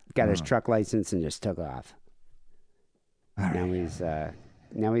got his truck license and just took off. Now he's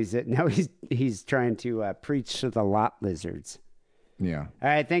trying to preach to the lot lizards. Yeah. All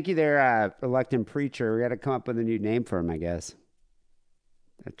right. Thank you there, reluctant preacher. We got to come up with a new name for him, I guess.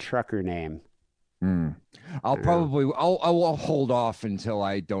 A trucker name. I'll hold off until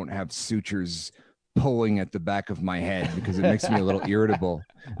I don't have sutures pulling at the back of my head because it makes me a little irritable.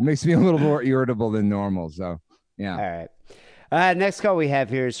 It makes me a little more irritable than normal. So, yeah. All right. Next call we have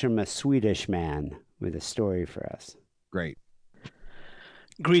here is from a Swedish man with a story for us. Great.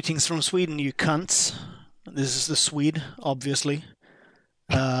 Greetings from Sweden, you cunts. This is the Swede, obviously.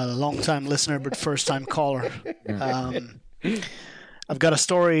 Long-time listener, but first-time caller. I've got a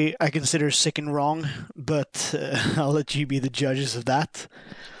story I consider sick and wrong, but I'll let you be the judges of that.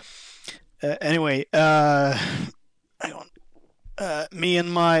 Anyway, hang on. Me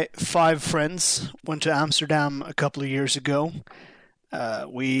and my 5 friends went to Amsterdam a couple of years ago.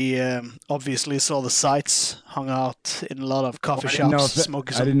 We obviously saw the sights, hung out in a lot of coffee shops,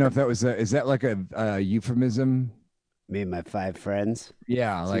 smoking some... I didn't know if that was is that like a euphemism? Me and my 5 friends.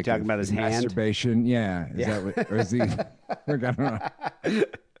 Yeah, so like talking about his hand. Masturbation. Yeah, is that what, or is he? I don't know.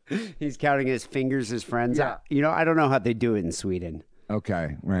 He's counting his fingers as friends. Yeah. I don't know how they do it in Sweden.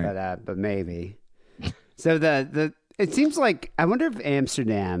 Okay, right. But maybe. So it seems like, I wonder if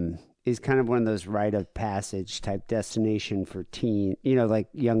Amsterdam is kind of one of those rite of passage type destination for like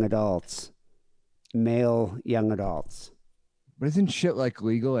young adults, male young adults. But isn't shit like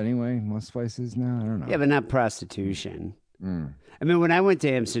legal anyway? Most places now. I don't know. Yeah, but not prostitution. Mm. I mean, when I went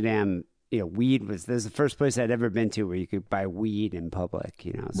to Amsterdam, weed was the first place I'd ever been to where you could buy weed in public.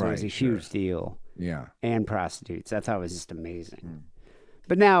 So it was a huge deal. Yeah. And prostitutes. I thought it was just amazing.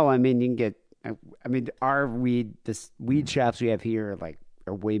 But now, I mean, you can get. I mean, our weed shops we have here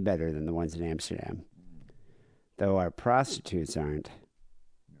are way better than the ones in Amsterdam. Though our prostitutes aren't.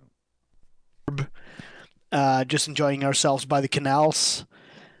 Just enjoying ourselves by the canals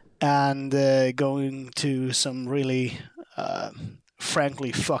and going to some really,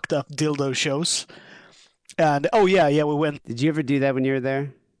 frankly, fucked up dildo shows. And we went. Did you ever do that when you were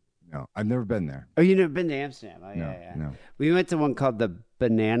there? No, I've never been there. Oh, you never been to Amsterdam? Oh, No, yeah. no. We went to one called the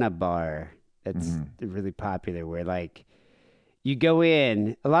Banana Bar. That's really popular. Where you go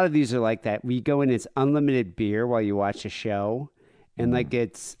in. A lot of these are like that. We go in. It's unlimited beer while you watch a show, and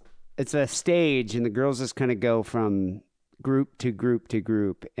it's a stage, and the girls just kind of go from group to group to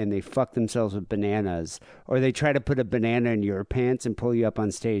group, and they fuck themselves with bananas, or they try to put a banana in your pants and pull you up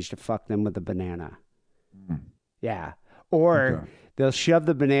on stage to fuck them with a banana. Yeah. Or they'll shove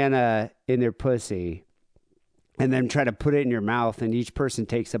the banana in their pussy and then try to put it in your mouth, and each person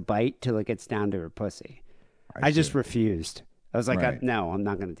takes a bite till it gets down to her pussy. I just refused. I was like, no, I'm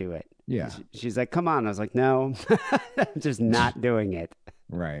not going to do it. Yeah. She's like, come on. I was like, no, I'm just not doing it.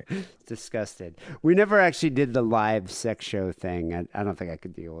 Right. Disgusted. We never actually did the live sex show thing. I don't think I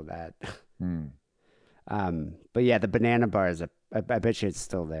could deal with that. But yeah, the Banana Bar I bet you it's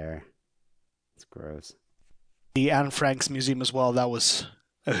still there. It's gross. The Anne Frank's museum as well. That was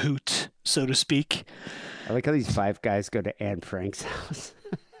a hoot, so to speak. I like how these five guys go to Anne Frank's house.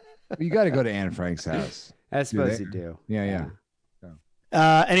 You got to go to Anne Frank's house. I suppose you do. Yeah.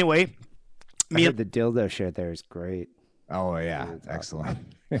 Anyway, I heard the dildo show there is great. Oh yeah, excellent.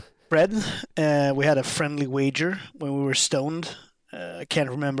 Fred, we had a friendly wager when we were stoned. I can't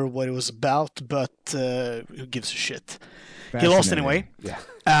remember what it was about, but who gives a shit? He lost anyway. Yeah.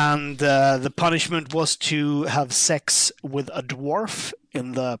 And the punishment was to have sex with a dwarf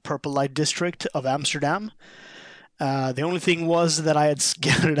in the Purple Light District of Amsterdam. The only thing was that I had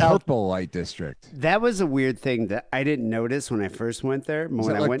scattered out. Purple Light District. That was a weird thing that I didn't notice when I first went there. Was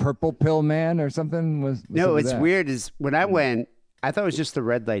it like Purple Pill Man or something? No, it's weird. Is when I went, I thought it was just the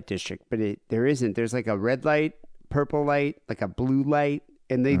red light district, but there isn't. There's like a red light, purple light, like a blue light,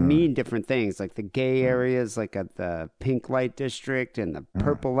 and they mean different things. Like the gay areas, like at the pink light district, and the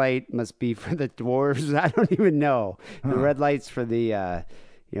purple light must be for the dwarves. I don't even know. The red light's for the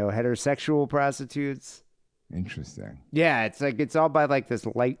heterosexual prostitutes. Interesting. Yeah, it's all by like this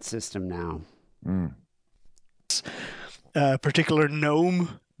light system now. A particular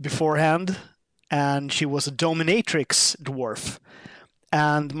gnome beforehand, and she was a dominatrix dwarf.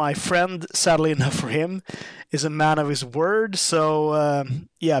 And my friend, sadly enough for him, is a man of his word. So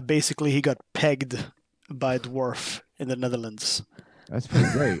basically he got pegged by a dwarf in the Netherlands. That's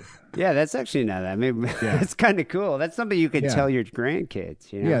pretty great. Yeah, that's actually not. I mean, that's kind of cool. That's something you could tell your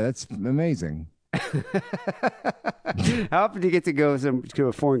grandkids. Yeah, that's amazing. How often do you get to go to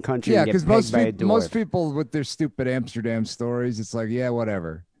a foreign country? Yeah, because most people with their stupid Amsterdam stories, it's like, yeah,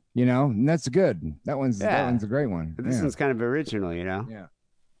 whatever, and that's good. That one's a great one. But this one's kind of original, Yeah.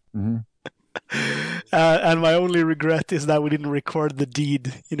 And my only regret is that we didn't record the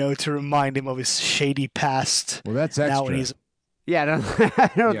deed, to remind him of his shady past. Well, that's extra. Now when he's I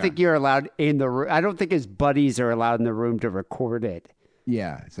don't think you're allowed in the room. I don't think his buddies are allowed in the room to record it.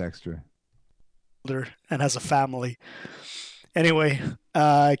 Yeah, it's extra. And has a family. Anyway,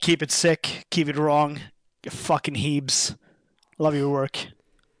 keep it sick, keep it wrong, you fucking Hebes. Love your work.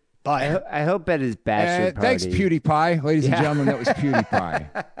 Bye. I hope at his bachelor party. Thanks, PewDiePie, ladies and gentlemen. That was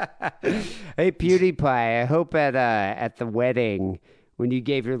PewDiePie. Hey, PewDiePie. I hope at the wedding when you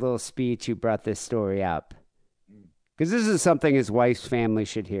gave your little speech, you brought this story up because this is something his wife's family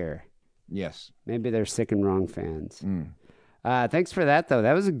should hear. Yes. Maybe they're Sick and Wrong fans. Thanks for that, though.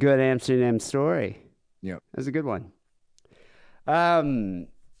 That was a good Amsterdam story. Yep. That was a good one.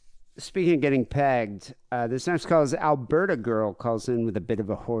 Speaking of getting pegged, this next call is Alberta Girl calls in with a bit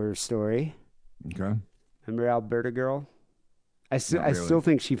of a horror story. Okay. Remember Alberta Girl? I still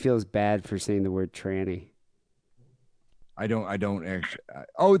think she feels bad for saying the word tranny. I don't actually.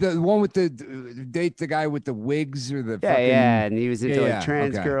 The one with the date the guy with the wigs or the and he was into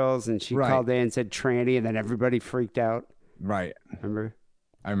trans girls, and she called in and said tranny, and then everybody freaked out. Right. Remember?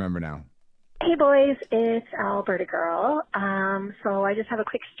 I remember now. Hey boys, it's Alberta Girl. So I just have a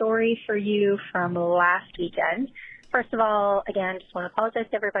quick story for you from last weekend. First of all, again, just want to apologize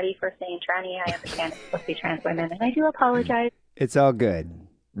to everybody for saying tranny. I understand it's supposed to be trans women, and I do apologize. It's all good.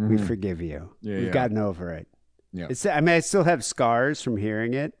 We forgive you. Yeah, We've gotten over it. Yeah. I mean, I still have scars from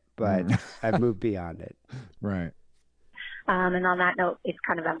hearing it, but I've moved beyond it. Right. And on that note, it's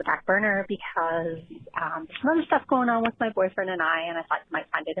kind of on the back burner because there's some other stuff going on with my boyfriend and I thought you might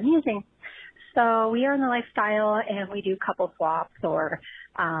find it amusing. So we are in the lifestyle, and we do couple swaps or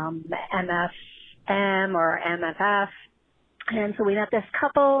MFM or MFF. And so we met this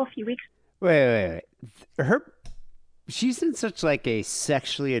couple a few weeks. Wait. She's in such like a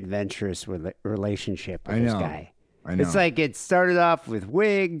sexually adventurous relationship with this guy. I know. It's like it started off with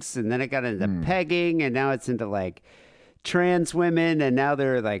wigs, and then it got into pegging, and now it's into like trans women, and now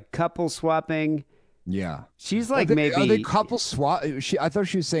they're like couple swapping. Yeah. She's like are maybe they couple swap? I thought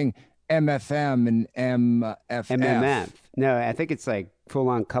she was saying MFM and MFF. MMF. No, I think it's like full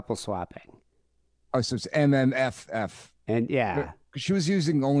on couple swapping. Oh, so it's MMFF. And yeah. She was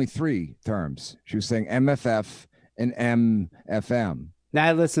using only 3 terms. She was saying MFF and MFM. Now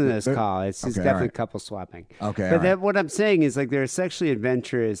I listen to this call. It's definitely couple swapping. Okay. But then what I'm saying is like they're a sexually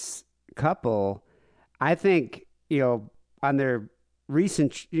adventurous couple. I think, on their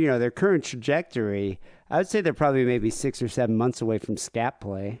recent, their current trajectory, I would say they're probably maybe 6 or 7 months away from scat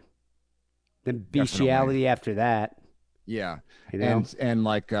play. The bestiality after that. Yeah. And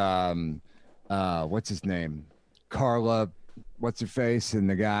like what's his name? Carla, what's her face, and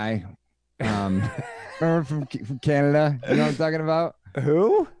the guy. Remember from Canada? You know what I'm talking about?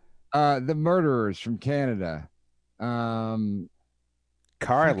 Who? The murderers from Canada.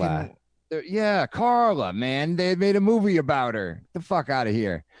 Carla. Yeah, Carla, man. They made a movie about her. Get the fuck out of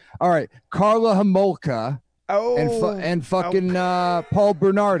here. All right. Carla Homolka. Oh. And fucking Paul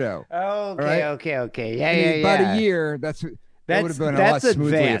Bernardo. Okay, okay. Yeah. About a year. That would have been a lot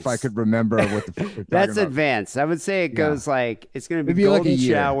smoother if I could remember what the fuck we're talking That's about. advanced. I would say it goes like it's going to be Maybe like golden a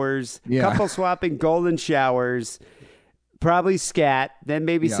year. showers, Yeah. couple swapping, golden showers, probably scat, then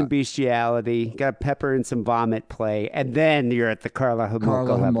maybe some bestiality. Got to pepper in some vomit play, and then you're at the Carla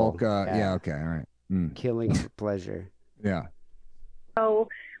Homolka level. Yeah. Okay. All right. Killing for pleasure. Yeah. So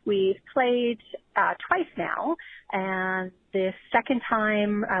we've played twice now, and the second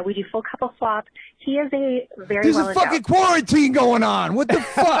time we do full couple swap. He is a very There's well a fucking quarantine going on. What the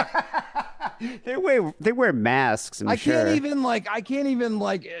fuck? They wear masks. I can't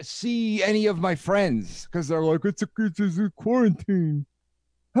even see any of my friends because they're like, it's a quarantine.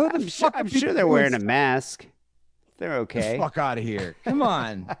 How the fuck? I'm sure they're wearing a mask. They're okay. Get the fuck out of here. Come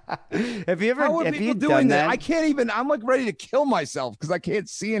on. Have you ever? How are have people you doing done that? that? I can't even. I'm like ready to kill myself because I can't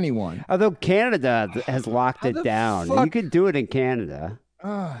see anyone. Although Canada has locked it down. fuck- You could do it in Canada.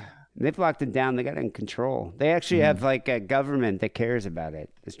 Ugh. They've locked it down. They got it in control. They actually have like a government that cares about it.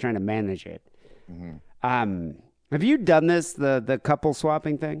 Is trying to manage it. Have you done this? The couple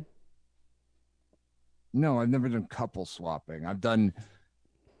swapping thing? No, I've never done couple swapping. I've done,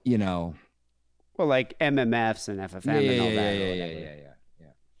 Well, like MMFs and FFM and all that. yeah.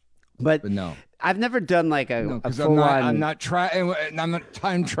 But no, I've never done like a because full on. I'm not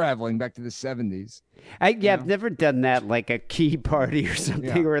time traveling back to the 70s. I've never done that like a key party or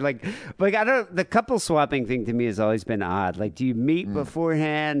something, or like I don't. The couple swapping thing to me has always been odd. Like, do you meet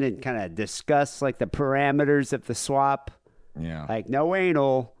beforehand and kind of discuss like the parameters of the swap? Yeah. Like no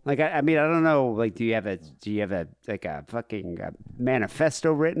anal. Like I mean I don't know. Like do you have a like a fucking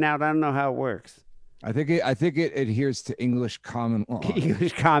manifesto written out? I don't know how it works. I think it adheres to English common law.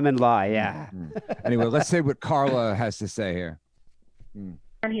 English common law, yeah. Anyway, let's say what Carla has to say here.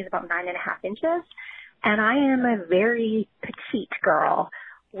 And he's about 9.5 inches, and I am a very petite girl.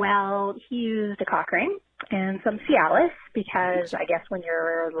 Well, he used a cock ring and some Cialis because I guess when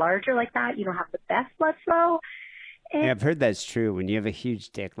you're larger like that, you don't have the best blood flow. And Yeah, I've heard that's true. When you have a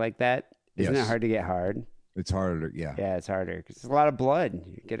huge dick like that, isn't it Yes. hard to get hard? It's harder, yeah. Yeah, it's harder because it's a lot of blood.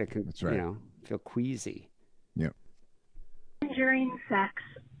 You get That's right. feel queasy. Yep. during sex,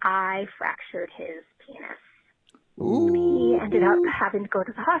 I fractured his penis. He ended up having to go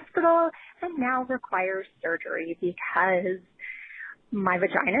to the hospital and now requires surgery because my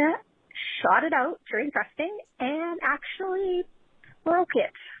vagina shot it out during thrusting and actually broke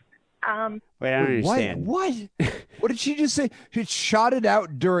it. Wait, I don't understand. What? What did she just say? She shot it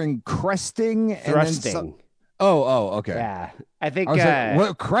out during cresting and Thrusting. then okay. Yeah, I think. I was like,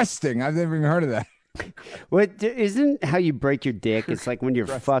 what cresting? I've never even heard of that. What isn't how you break your dick? It's like when you're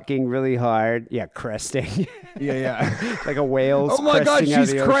fucking really hard. Yeah, cresting. Yeah. Like a whale's. Oh my God, cresting out of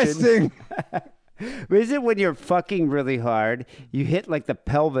she's the ocean. cresting. But is it when you're fucking really hard, you hit like the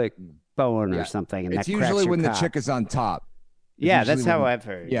pelvic bone or something, and It's that cracks usually your when cock? the chick is on top. It's Yeah, usually that's how when- I've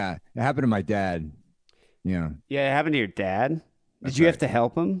heard. Yeah, it happened to my dad. Yeah. Yeah, it happened to your dad. That's Did you have right. to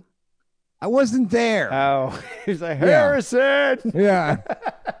help him? I wasn't there. Oh, he's like Yeah. Harrison. Yeah.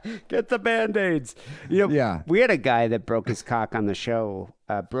 Get the Band-Aids. You know, Yeah. we had a guy that broke his cock on the show,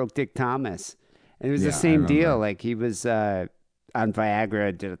 Broke Dick Thomas. And it was the Yeah, I same deal. remember. Like he was on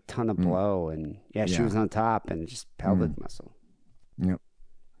Viagra, did a ton of blow, and she Yeah. was on top, and just pelvic muscle. Yep.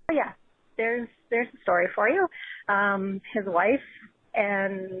 Oh, yeah, there's a story for you. His wife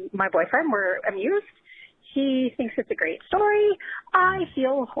and my boyfriend were amused. He thinks it's a great story. I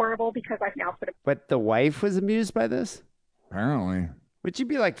feel horrible because I've now put a... But the wife was amused by this? Apparently. Would you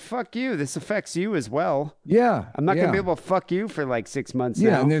be like, fuck you, this affects you as well? Yeah. I'm not going to yeah. be able to fuck you for like 6 months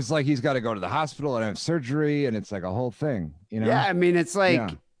Yeah, now. and there's like he's got to go to the hospital and have surgery, and it's like a whole thing, you know? Yeah, I mean, it's like Yeah.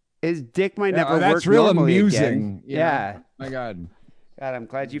 his dick might Yeah, never work that's real normally amusing. again. you know? Yeah. My God. God, I'm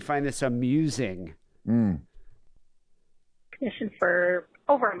glad you find this amusing. Condition for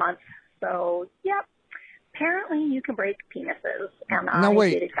over a month. So, yep. Apparently, you can break penises, and Now, I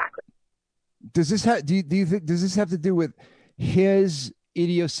wait. did exactly. Does this have? Do you think? Does this have to do with his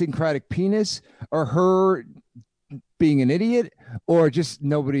idiosyncratic penis, or her being an idiot, or just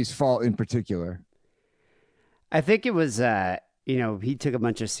nobody's fault in particular? I think it was, he took a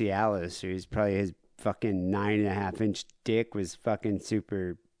bunch of Cialis, so he's probably his fucking 9.5-inch dick was fucking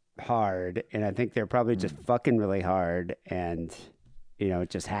super hard, and I think they're probably just fucking really hard, and it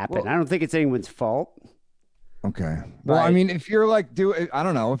just happened. Well- I don't think it's anyone's fault. Okay. Well, I Right. mean, if you're like I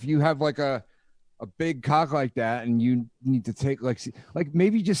don't know, if you have like a big cock like that, and you need to take like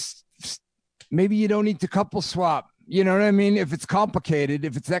maybe you don't need to couple swap. You know what I mean? If it's complicated,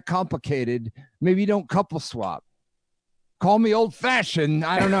 if it's that complicated, maybe you don't couple swap. Call me old fashioned.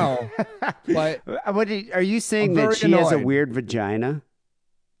 I don't know. But Are you saying I'm that very she has a annoyed. weird vagina?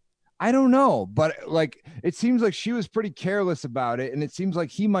 I don't know, but like it seems like she was pretty careless about it, and it seems like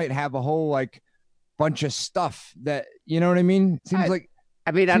he might have a whole like bunch of stuff that you know what I mean. It seems like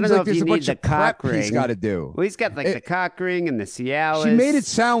I mean, I seems don't know like if there's you a need bunch the of prep cock ring. he's got to do. Well, he's got like the cock ring and the Cialis. She made it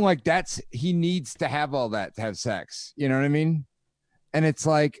sound like he needs to have all that to have sex. You know what I mean? And it's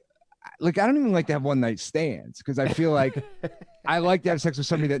like I don't even like to have one night stands because I feel like I like to have sex with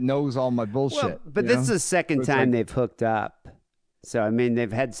somebody that knows all my bullshit. Well, but you this know? is the second So it's time like- they've hooked up. So, I mean,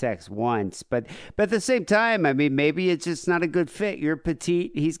 they've had sex once, but at the same time, I mean, maybe it's just not a good fit. You're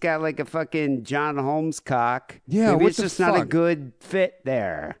petite. He's got like a fucking John Holmes cock. Yeah, maybe what it's the just not a fuck? good fit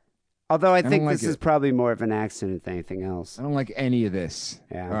there. Although I don't think like this it. is probably more of an accident than anything else. I don't like any of this.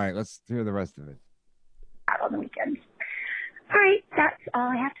 Yeah. All right, let's hear the rest of it. Out on the weekend. All right, that's all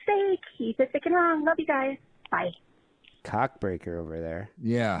I have to say. Keep it thick and wrong. Love you guys. Bye. Cockbreaker over there.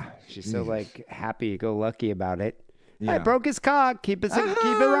 Yeah. She's so like happy-go-lucky about it. Yeah. I broke his cock. Keep it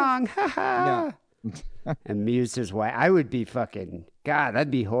wrong. Ha ha. Yeah. And mused his wife. I would be fucking God.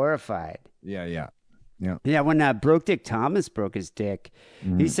 I'd be horrified. Yeah. Yeah. Yeah, when Broke Dick Thomas broke his dick,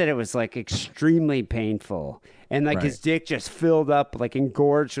 he said it was like extremely painful. And like his Right. dick just filled up, like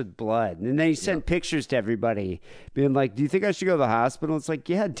engorged with blood. And then he sent pictures to everybody, being like, do you think I should go to the hospital? It's like,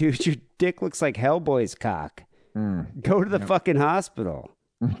 yeah, dude, your dick looks like Hellboy's cock. Go to the fucking hospital.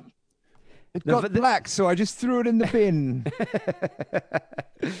 It got black, so I just threw it in the bin.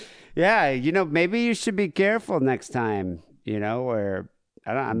 Yeah, maybe you should be careful next time, or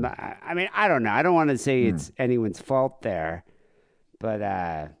I don't know. I don't want to say it's anyone's fault there, but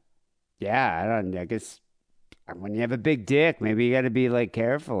yeah, I guess when you have a big dick, maybe you got to be like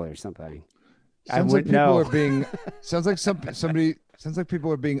careful or something. Sounds I like would people know. are being. Sounds like somebody. Sounds like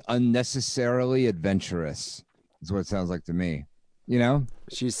people are being unnecessarily adventurous. Is what it sounds like to me. You know?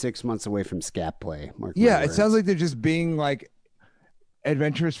 She's 6 months away from scat play. Mark my Yeah, it words. sounds like they're just being like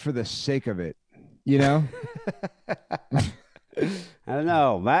adventurous for the sake of it. You know? I don't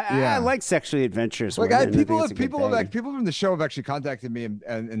know. I Yeah. like sexually adventurous. Like women. I think people it's a good thing. people from the show have actually contacted me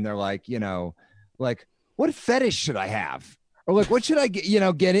and they're like, like what fetish should I have? Or like what should I get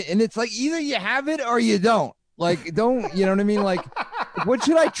it? And it's like either you have it or you don't. Like don't, you know what I mean? Like what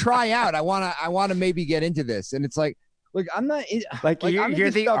should I try out? I wanna maybe get into this. And it's like I'm not Like you're I'm into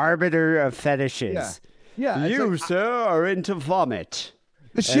the stuff- arbiter of fetishes. Yeah. Yeah, it's You, like, sir, are into vomit.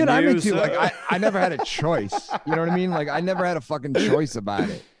 the shit And I'm you, into, sir- like I never had a choice. You know what I mean? Like I never had a fucking choice about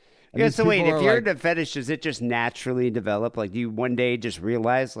it. And Yeah, these so wait, people if are you're like, into fetish, does it just naturally develop? Like, do you one day just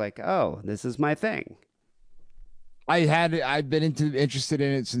realize, like, oh, this is my thing? I've been interested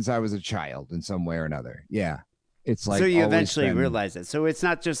in it since I was a child in some way or another. Yeah. It's like so you always eventually been- realize it. So it's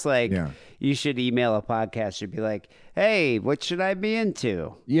not just like Yeah. you should email a podcast. You'd be like, hey, what should I be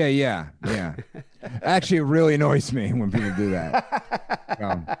into? Yeah. Actually, it really annoys me when people do that.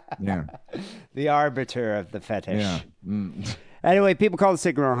 Yeah. The arbiter of the fetish. Yeah. Mm. Anyway, people call the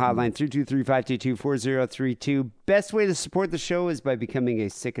Sick and Wrong hotline 323-522-4032. Best way to support the show is by becoming a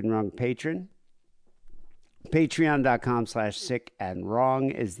Sick and Wrong patron. Patreon.com/sick and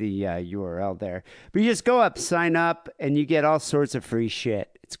wrong is the URL there. But you just go up, sign up, and you get all sorts of free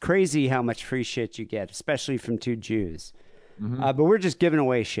shit. It's crazy how much free shit you get, especially from two Jews. But we're just giving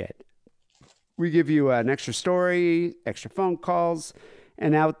away shit. We give you an extra story, extra phone calls,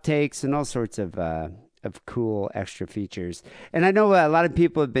 and outtakes, and all sorts of cool extra features. And I know a lot of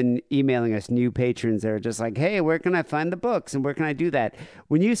people have been emailing us, new patrons that are just like, hey, where can I find the books, and where can I do that?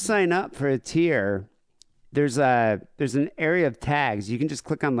 When you sign up for a tier, there's an area of tags. You can just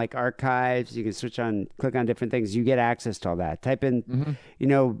click on like archives. You can click on different things. You get access to all that. Type in,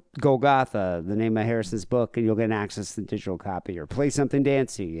 Golgotha, the name of Harrison's book, and you'll get access to the digital copy, or Play Something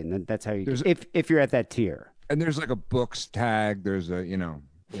Dancy, and then that's how you if you're at that tier. And there's like a books tag. There's a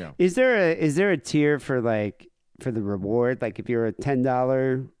Is there a tier for the reward? Like if you're a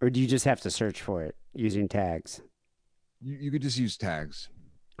 $10, or do you just have to search for it using tags? You could just use tags.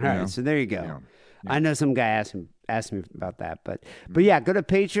 All right, so there you go. Yeah. I know some guy asked me about that, but yeah, go to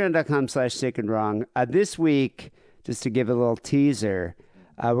patreon.com/sick and wrong. This week, just to give a little teaser,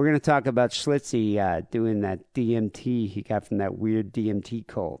 we're going to talk about Schlitzie doing that DMT he got from that weird DMT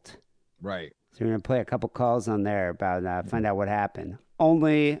cult. Right. So we're going to play a couple calls on there about find out what happened.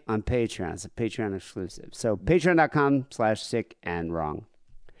 Only on Patreon. It's a Patreon exclusive. So patreon.com/sick and wrong.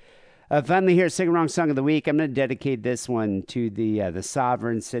 Finally, here, Sick and Wrong Song of the Week. I'm going to dedicate this one to the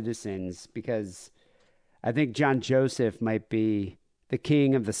sovereign citizens, because I think John Joseph might be the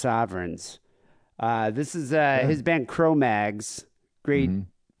king of the sovereigns. This is his band Cro-Mags, great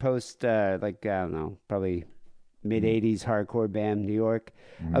post, I don't know, probably mid-'80s hardcore band, New York.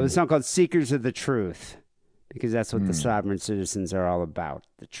 A song called Seekers of the Truth, because that's what the sovereign citizens are all about,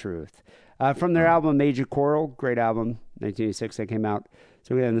 the truth. From their album Major Choral, great album, 1986 that came out.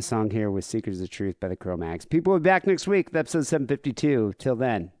 So we have the song here with Seekers of the Truth by the Cro-Mags. People will be back next week with episode 752. Till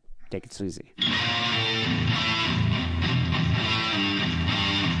then, take it sleazy.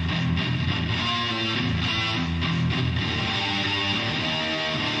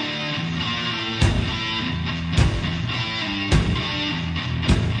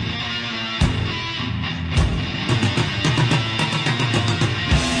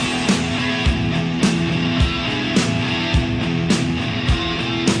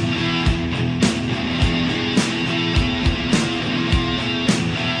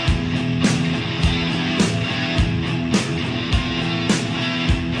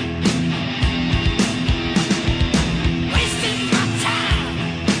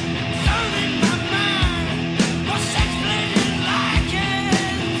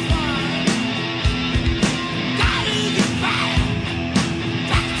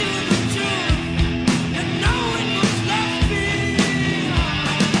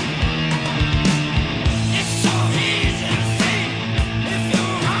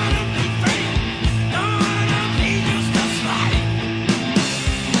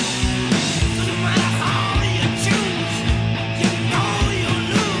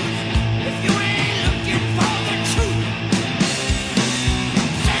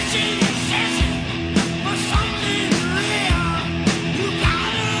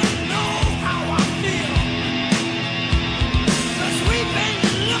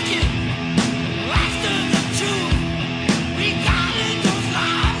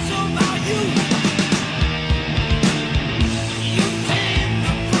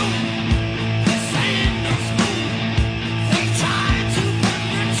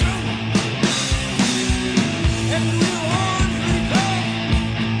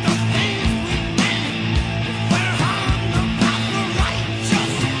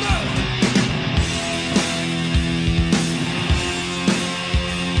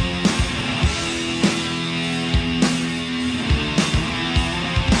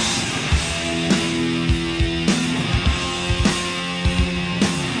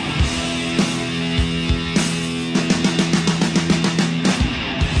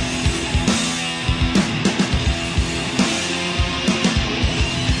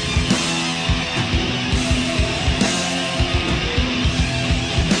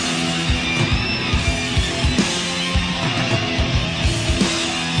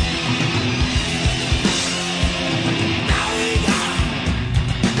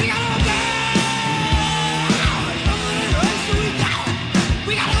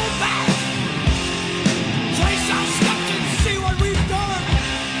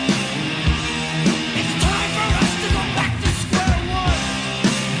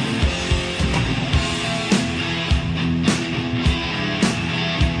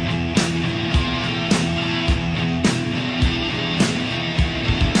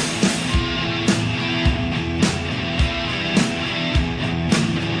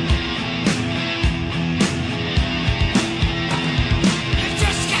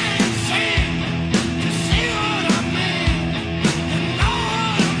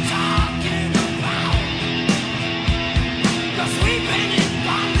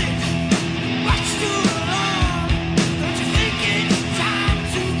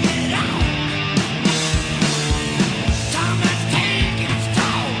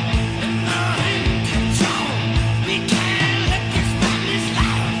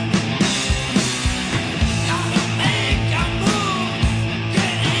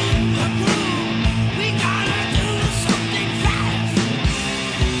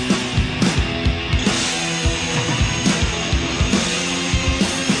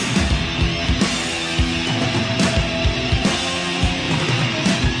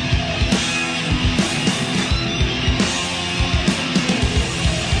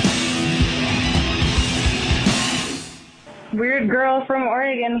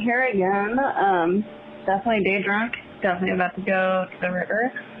 Megan here again. Definitely day drunk. Definitely about to go to the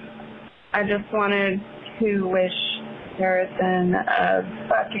river. I just wanted to wish Harrison a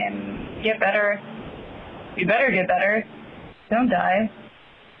fucking get better. You better get better. Don't die.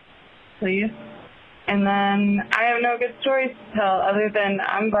 Please. And then I have no good stories to tell other than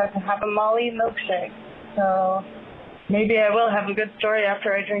I'm about to have a Molly milkshake. So maybe I will have a good story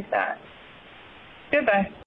after I drink that. Goodbye.